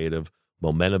quantitative,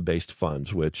 momentum-based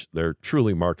funds, which they're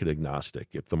truly market agnostic.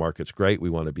 If the market's great, we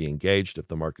want to be engaged. If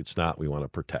the market's not, we want to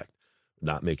protect.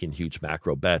 Not making huge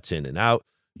macro bets in and out.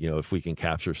 If we can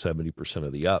capture 70%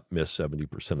 of the up, miss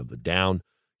 70% of the down,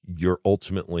 you're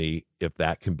ultimately, if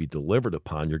that can be delivered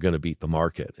upon, you're going to beat the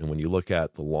market. And when you look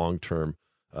at the long-term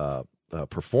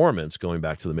performance going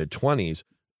back to the mid-20s,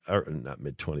 or not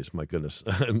mid-20s, my goodness,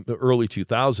 early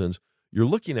 2000s, you're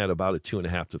looking at about a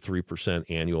 2.5% to 3%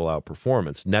 annual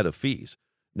outperformance net of fees.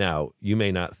 Now, you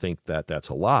may not think that that's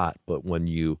a lot, but when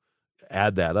you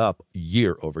add that up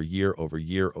year over year over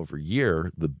year over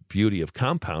year, the beauty of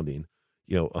compounding,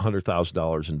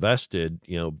 $100,000 invested,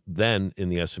 then in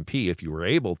the S&P, if you were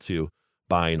able to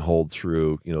buy and hold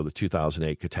through, the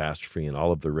 2008 catastrophe and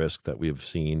all of the risk that we've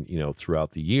seen,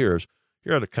 throughout the years,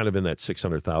 you're at kind of in that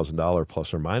 $600,000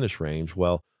 plus or minus range.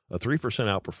 Well, a 3%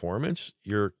 outperformance,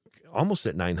 you're almost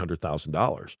at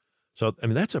 $900,000. So, I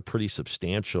mean, that's a pretty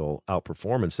substantial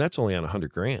outperformance. That's only on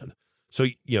 100 grand. So,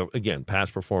 again,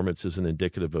 past performance isn't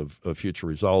indicative of future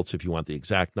results. If you want the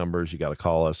exact numbers, you got to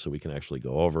call us so we can actually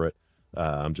go over it.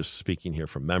 I'm just speaking here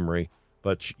from memory.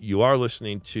 But you are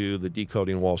listening to the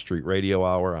Decoding Wall Street Radio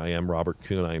Hour. I am Robert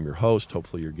Kuhn. I am your host.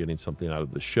 Hopefully you're getting something out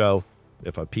of the show.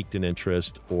 If I piqued an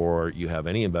interest or you have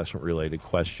any investment-related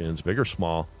questions, big or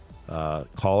small,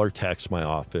 call or text my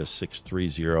office,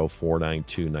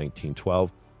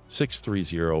 630-492-1912,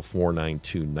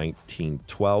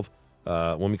 630-492-1912.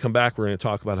 When we come back, we're going to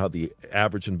talk about how the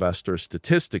average investor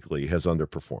statistically has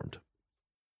underperformed.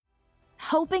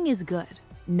 Hoping is good.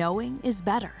 Knowing is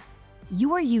better.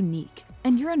 You are unique,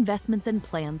 and your investments and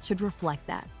plans should reflect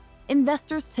that.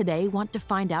 Investors today want to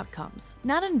find outcomes,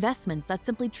 not investments that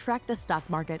simply track the stock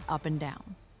market up and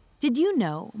down. Did you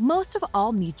know most of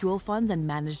all mutual funds and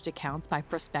managed accounts by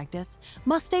prospectus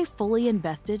must stay fully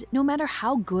invested no matter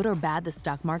how good or bad the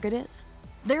stock market is?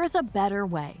 There is a better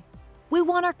way. We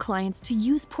want our clients to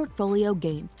use portfolio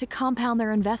gains to compound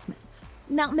their investments,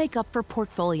 not make up for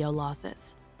portfolio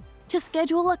losses. To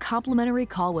schedule a complimentary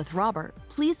call with Robert,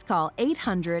 please call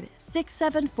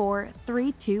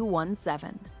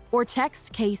 800-674-3217 or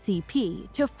text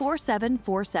KCP to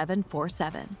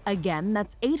 474747. Again,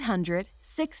 that's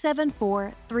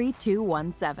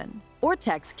 800-674-3217 or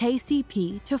text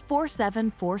KCP to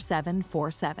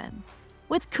 474747.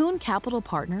 With Kuhn Capital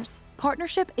Partners,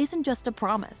 partnership isn't just a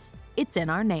promise, it's in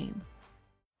our name.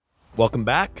 Welcome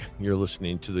back. You're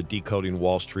listening to the Decoding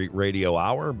Wall Street Radio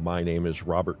Hour. My name is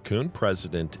Robert Kuhn,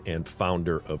 president and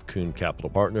founder of Kuhn Capital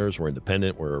Partners. We're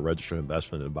independent. We're a registered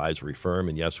investment advisory firm.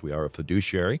 And yes, we are a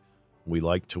fiduciary. We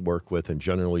like to work with and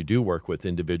generally do work with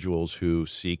individuals who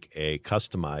seek a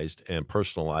customized and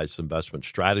personalized investment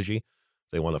strategy.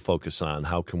 They want to focus on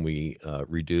how can we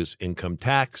reduce income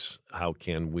tax? How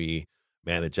can we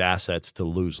manage assets to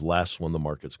lose less when the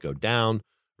markets go down?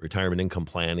 Retirement income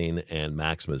planning and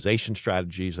maximization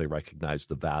strategies. They recognize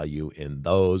the value in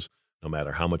those. No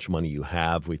matter how much money you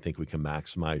have, we think we can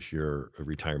maximize your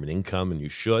retirement income, and you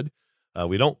should.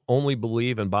 We don't only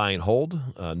believe in buy and hold,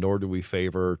 nor do we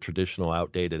favor traditional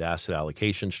outdated asset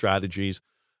allocation strategies,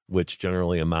 which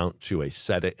generally amount to a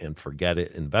set it and forget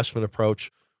it investment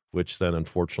approach, which then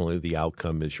unfortunately the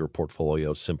outcome is your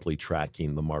portfolio simply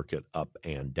tracking the market up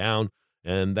and down.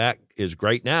 And that is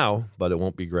great now, but it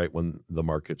won't be great when the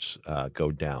markets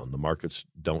go down. The markets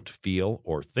don't feel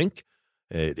or think.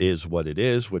 It is what it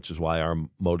is, which is why our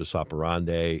modus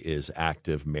operandi is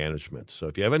active management. So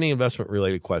if you have any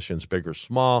investment-related questions, big or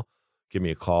small, give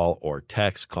me a call or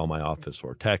text. Call my office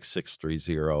or text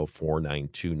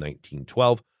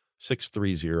 630-492-1912,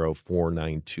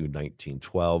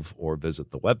 630-492-1912, or visit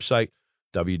the website,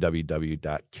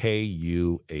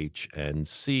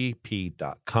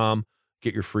 www.kuhncp.com.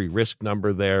 Get your free risk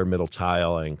number there, middle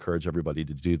tile. I encourage everybody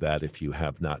to do that if you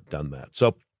have not done that.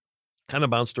 So kind of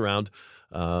bounced around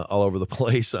all over the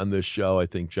place on this show. I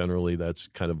think generally that's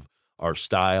kind of our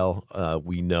style.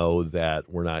 We know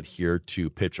that we're not here to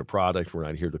pitch a product. We're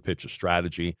not here to pitch a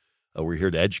strategy. We're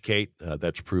here to educate.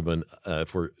 That's proven.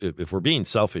 If we're being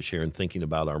selfish here and thinking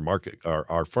about our market,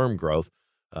 our firm growth,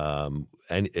 and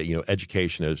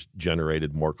education has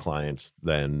generated more clients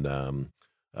than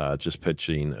just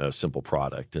pitching a simple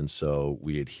product. And so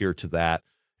we adhere to that.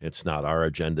 It's not our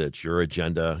agenda. It's your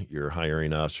agenda. You're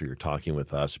hiring us or you're talking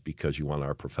with us because you want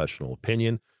our professional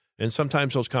opinion. And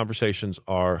sometimes those conversations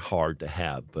are hard to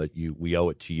have, but we owe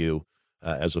it to you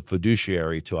as a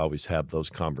fiduciary to always have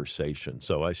those conversations.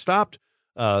 So I stopped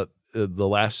the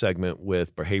last segment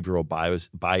with behavioral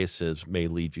biases may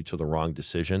lead you to the wrong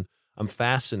decision. I'm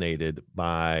fascinated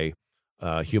by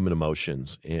human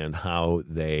emotions and how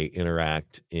they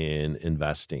interact in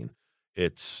investing.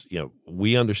 It's,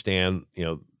 we understand,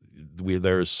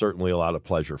 there is certainly a lot of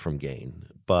pleasure from gain,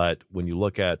 but when you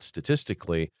look at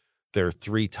statistically, there are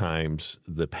 3 times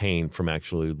the pain from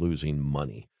actually losing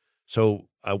money. So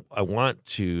I want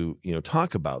to,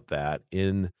 talk about that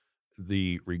in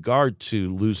the regard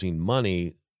to losing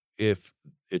money. If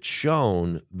it's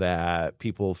shown that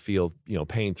people feel,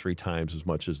 paying 3 times as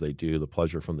much as they do the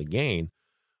pleasure from the gain,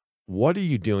 what are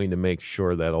you doing to make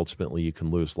sure that ultimately you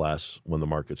can lose less when the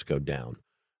markets go down?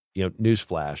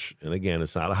 Newsflash, and again,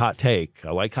 it's not a hot take.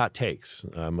 I like hot takes.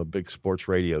 I'm a big sports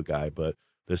radio guy, but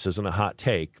this isn't a hot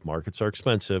take. Markets are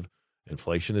expensive.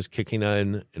 Inflation is kicking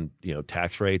in, and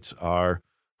tax rates are,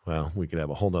 well, we could have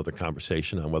a whole nother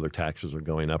conversation on whether taxes are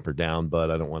going up or down,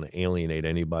 but I don't want to alienate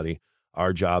anybody.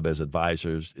 Our job as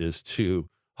advisors is to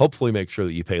hopefully make sure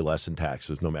that you pay less in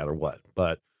taxes no matter what.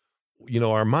 But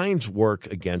our minds work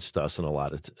against us in a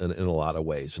lot of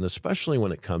ways, and especially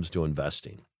when it comes to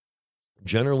investing.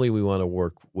 Generally, we want to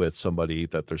work with somebody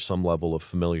that there's some level of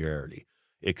familiarity.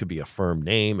 It could be a firm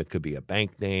name, it could be a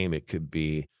bank name, it could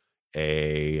be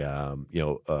a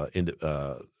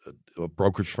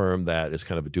brokerage firm that is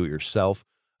kind of a do-it-yourself.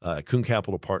 Kuhn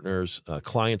Capital Partners,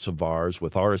 clients of ours,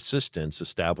 with our assistance,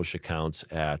 establish accounts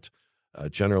at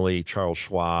generally Charles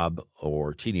Schwab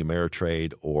or TD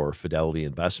Ameritrade or Fidelity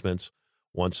Investments.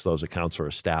 Once those accounts are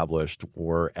established,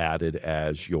 we're added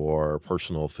as your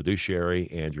personal fiduciary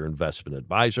and your investment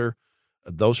advisor.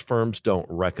 Those firms don't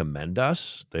recommend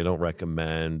us. They're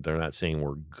not saying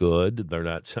we're good.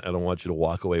 I don't want you to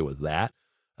walk away with that.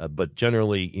 But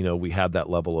generally, we have that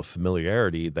level of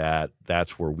familiarity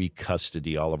that's where we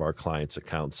custody all of our clients'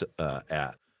 accounts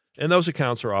at. And those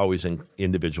accounts are always in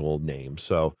individual names.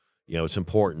 So, it's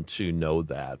important to know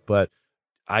that. But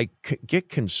I get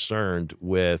concerned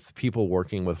with people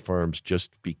working with firms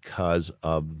just because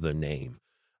of the name.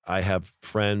 I have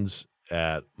friends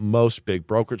at most big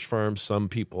brokerage firms. Some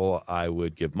people I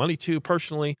would give money to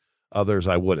personally, others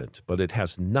I wouldn't. But it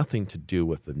has nothing to do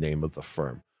with the name of the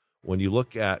firm. When you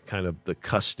look at kind of the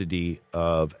custody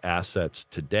of assets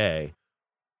today,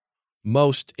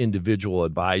 most individual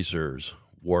advisors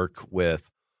work with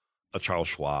a Charles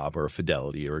Schwab or a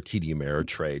Fidelity or a TD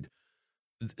Ameritrade.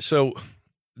 So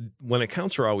when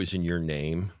accounts are always in your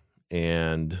name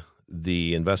and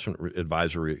the investment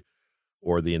advisory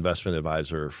or the investment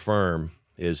advisor firm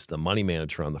is the money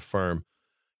manager on the firm,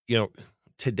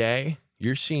 today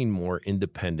you're seeing more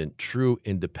true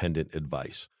independent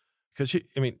advice. Because,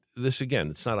 this again,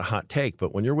 it's not a hot take,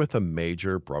 but when you're with a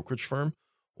major brokerage firm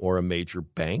or a major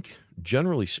bank,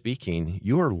 generally speaking,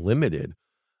 you are limited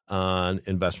on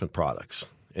investment products.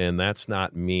 And that's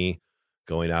not me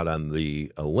going out on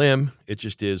a limb. It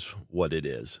just is what it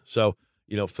is. So,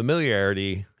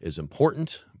 familiarity is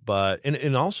important, but,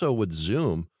 and also with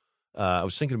Zoom, I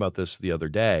was thinking about this the other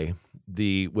day,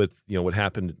 what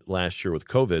happened last year with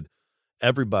COVID,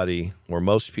 everybody or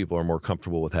most people are more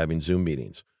comfortable with having Zoom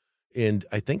meetings. And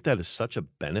I think that is such a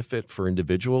benefit for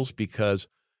individuals because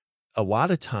a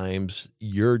lot of times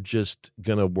you're just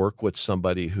going to work with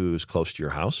somebody who's close to your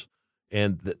house,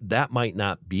 and that might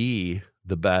not be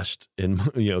the best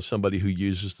in somebody who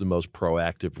uses the most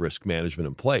proactive risk management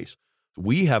in place.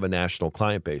 We have a national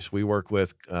client base. We work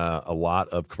with a lot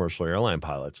of commercial airline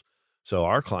pilots. So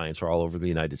our clients are all over the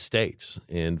United States.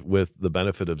 And with the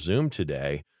benefit of Zoom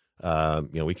today,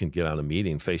 we can get on a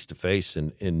meeting face to face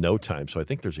in no time. So I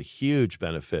think there's a huge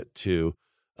benefit to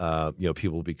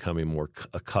people becoming more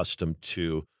accustomed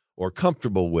to or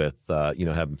comfortable with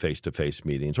having face to face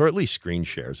meetings, or at least screen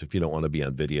shares. If you don't want to be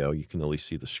on video, you can at least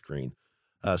see the screen.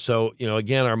 So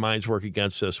again, our minds work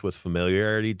against us with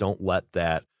familiarity. Don't let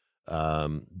that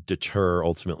deter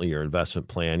ultimately your investment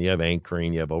plan. You have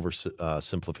anchoring, you have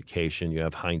oversimplification, you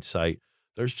have hindsight.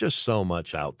 There's just so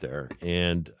much out there.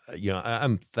 And,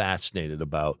 I'm fascinated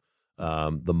about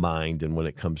the mind and when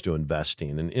it comes to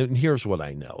investing. And here's what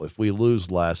I know. If we lose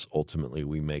less, ultimately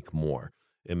we make more.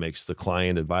 It makes the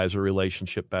client-advisor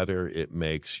relationship better. It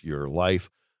makes your life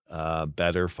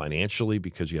better financially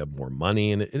because you have more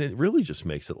money. And it really just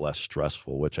makes it less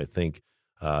stressful, which I think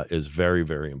is very,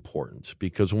 very important.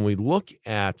 Because when we look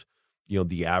at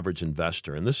the average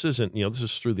investor, and this isn't, this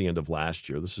is through the end of last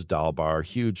year. This is Dalbar,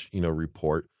 huge,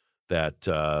 report that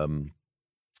does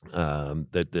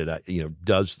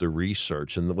the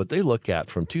research, and what they look at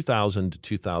from 2000 to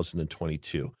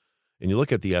 2022. And you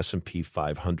look at the S&P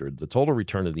 500, the total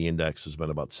return of the index has been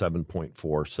about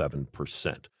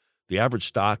 7.47%. The average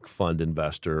stock fund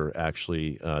investor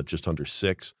actually just under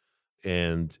 6%.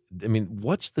 And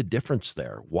what's the difference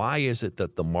there? Why is it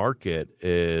that the market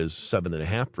is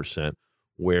 7.5%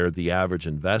 where the average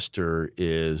investor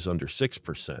is under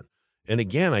 6%? And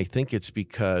again, I think it's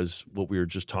because what we were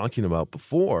just talking about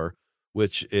before,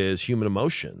 which is human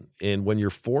emotion. And when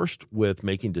you're forced with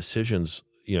making decisions,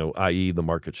 i.e. the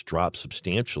market's dropped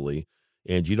substantially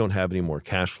and you don't have any more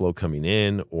cash flow coming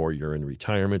in, or you're in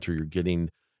retirement, or you're getting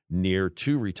near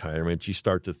to retirement, you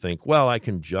start to think, well, I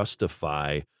can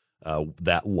justify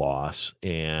that loss,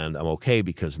 and I'm okay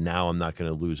because now I'm not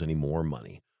going to lose any more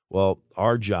money. Well,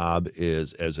 our job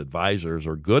is, as advisors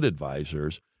or good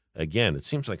advisors, again, it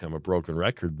seems like I'm a broken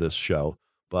record this show,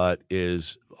 but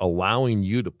is allowing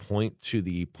you to point to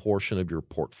the portion of your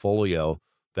portfolio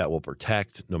that will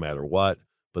protect no matter what,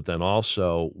 but then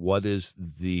also what is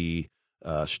the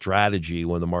strategy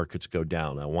when the markets go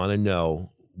down. I want to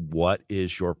know what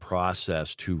is your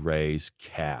process to raise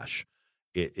cash?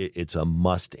 It's a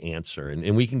must answer.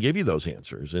 And we can give you those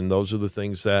answers. And those are the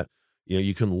things that,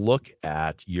 you can look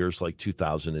at years like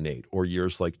 2008 or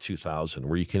years like 2000,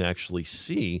 where you can actually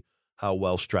see how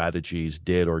well strategies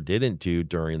did or didn't do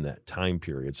during that time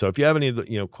period. So if you have any,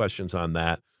 questions on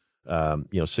that,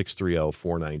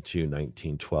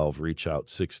 630-492-1912, reach out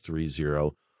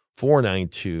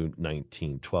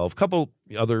 630-492-1912. Couple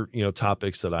other,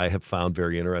 topics that I have found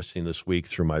very interesting this week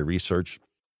through my research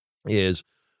is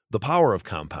the power of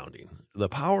compounding. The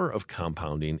power of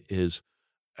compounding is,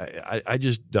 I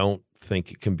just don't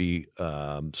think it can be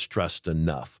stressed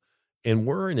enough. And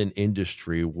we're in an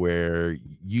industry where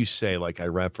you say, like I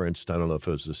referenced, I don't know if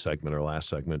it was this segment or last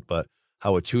segment, but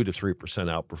how a 2 to 3%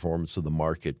 outperformance of the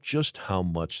market, just how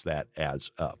much that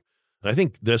adds up. And I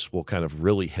think this will kind of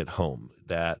really hit home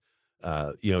that,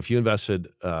 if you invested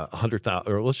 $100,000,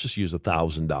 or let's just use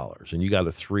 $1,000, and you got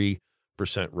a 3%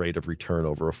 rate of return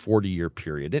over a 40-year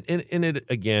period.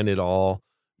 And it all,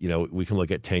 we can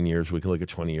look at 10 years, we can look at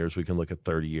 20 years, we can look at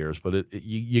 30 years, but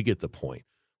you get the point.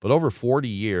 But over 40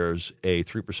 years, a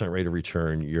 3% rate of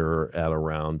return, you're at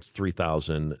around just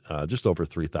over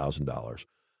 $3,000.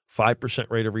 5%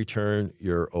 rate of return,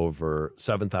 you're over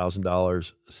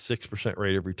 $7,000. 6%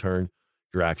 rate of return,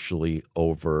 you're actually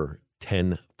over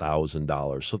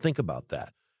 $10,000. So think about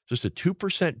that. Just a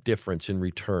 2% difference in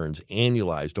returns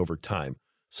annualized over time.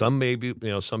 Some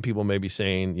people may be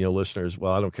saying, listeners,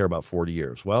 well, I don't care about 40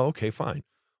 years. Well, okay, fine.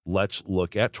 Let's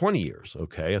look at 20 years.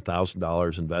 Okay,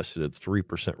 $1,000 invested at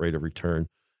 3% rate of return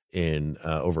in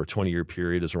over a 20-year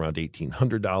period is around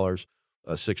 $1,800.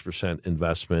 A 6%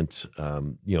 investment,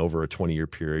 over a 20-year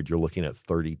period, you're looking at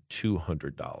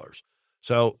 $3,200.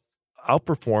 So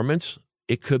outperformance,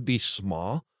 it could be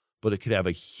small, but it could have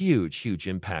a huge, huge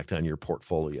impact on your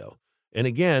portfolio. And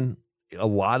again, a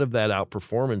lot of that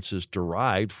outperformance is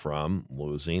derived from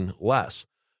losing less.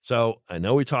 So I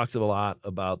know we talked a lot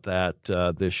about that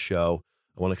this show.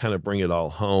 I want to kind of bring it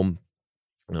all home.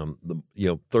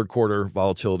 Third quarter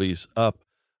volatility's up.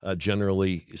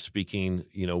 Generally speaking,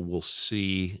 we'll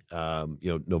see,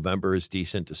 November is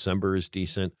decent, December is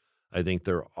decent. I think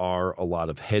there are a lot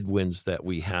of headwinds that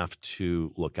we have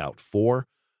to look out for.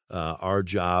 Our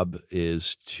job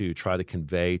is to try to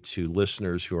convey to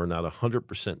listeners who are not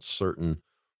 100% certain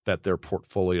that their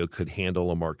portfolio could handle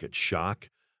a market shock.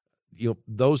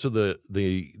 Those are the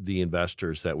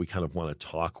investors that we kind of want to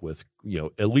talk with,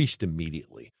 at least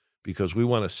immediately, because we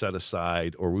want to set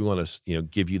aside, or we want to,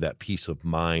 give you that peace of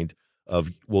mind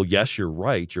of, well, yes, you're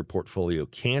right, your portfolio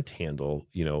can't handle,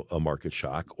 a market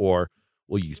shock, or,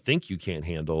 well, you think you can't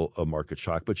handle a market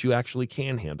shock, but you actually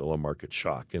can handle a market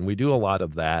shock. And we do a lot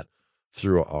of that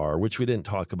through which we didn't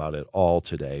talk about at all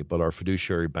today, but our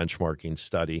fiduciary benchmarking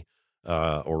study,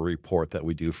 or report that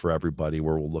we do for everybody,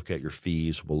 where we'll look at your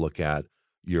fees, we'll look at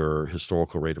your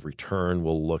historical rate of return,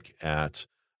 we'll look at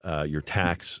your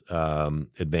tax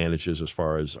advantages as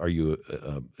far as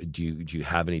do you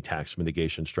have any tax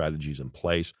mitigation strategies in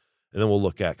place, and then we'll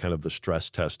look at kind of the stress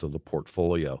test of the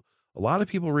portfolio. A lot of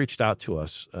people reached out to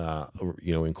us,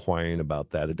 inquiring about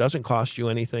that. It doesn't cost you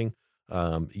anything.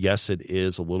 Yes, it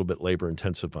is a little bit labor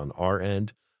intensive on our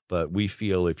end. But we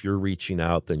feel if you're reaching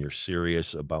out, then you're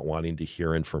serious about wanting to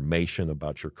hear information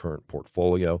about your current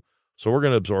portfolio. So we're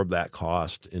going to absorb that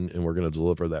cost, and we're going to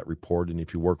deliver that report. And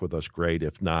if you work with us, great.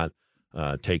 If not,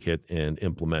 take it and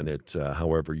implement it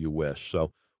however you wish.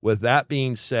 So with that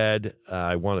being said,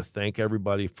 I want to thank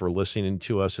everybody for listening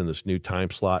to us in this new time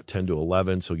slot, 10 to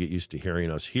 11. So get used to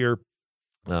hearing us here.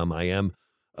 I am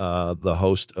the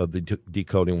host of the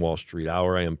Decoding Wall Street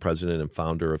Hour. I am president and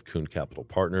founder of Kuhn Capital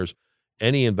Partners.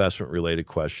 Any investment-related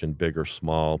question, big or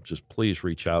small, just please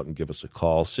reach out and give us a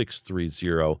call,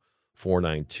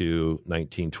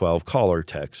 630-492-1912. Call or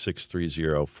text,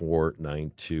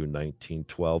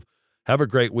 630-492-1912. Have a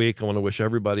great week. I want to wish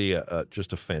everybody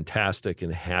just a fantastic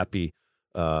and happy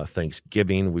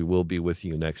Thanksgiving. We will be with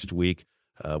you next week.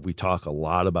 We talk a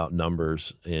lot about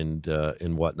numbers and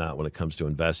whatnot when it comes to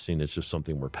investing. It's just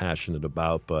something we're passionate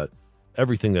about, but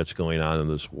everything that's going on in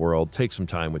this world, take some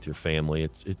time with your family.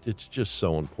 It's just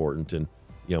so important. And,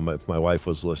 if my wife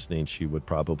was listening, she would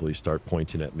probably start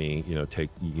pointing at me, you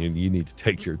need to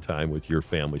take your time with your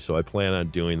family. So I plan on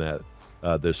doing that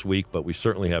this week, but we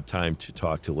certainly have time to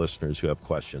talk to listeners who have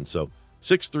questions. So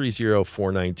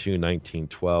 630-492-1912,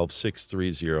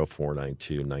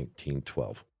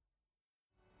 630-492-1912.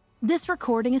 This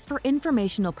recording is for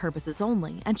informational purposes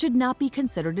only and should not be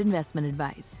considered investment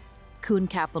advice. Kuhn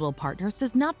Capital Partners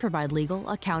does not provide legal,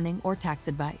 accounting, or tax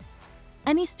advice.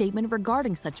 Any statement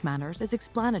regarding such matters is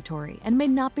explanatory and may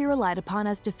not be relied upon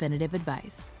as definitive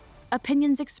advice.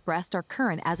 Opinions expressed are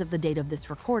current as of the date of this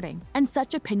recording, and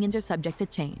such opinions are subject to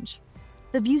change.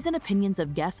 The views and opinions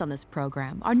of guests on this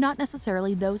program are not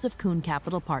necessarily those of Kuhn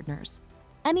Capital Partners.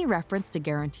 Any reference to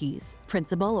guarantees,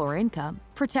 principal or income,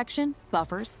 protection,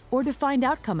 buffers, or defined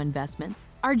outcome investments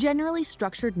are generally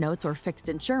structured notes or fixed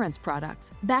insurance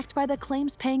products backed by the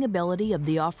claims-paying ability of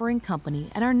the offering company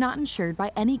and are not insured by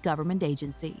any government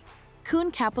agency.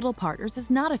 Kuhn Capital Partners is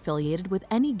not affiliated with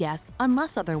any guests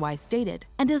unless otherwise stated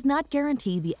and does not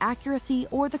guarantee the accuracy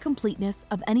or the completeness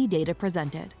of any data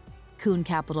presented. Kuhn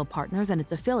Capital Partners and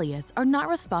its affiliates are not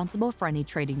responsible for any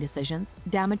trading decisions,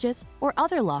 damages, or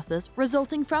other losses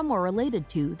resulting from or related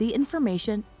to the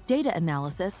information, data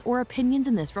analysis, or opinions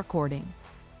in this recording.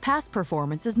 Past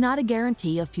performance is not a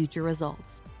guarantee of future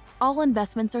results. All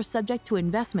investments are subject to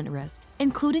investment risk,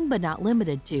 including but not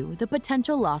limited to the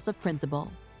potential loss of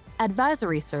principal.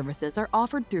 Advisory services are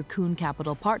offered through Kuhn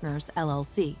Capital Partners,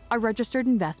 LLC, a registered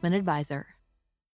investment advisor.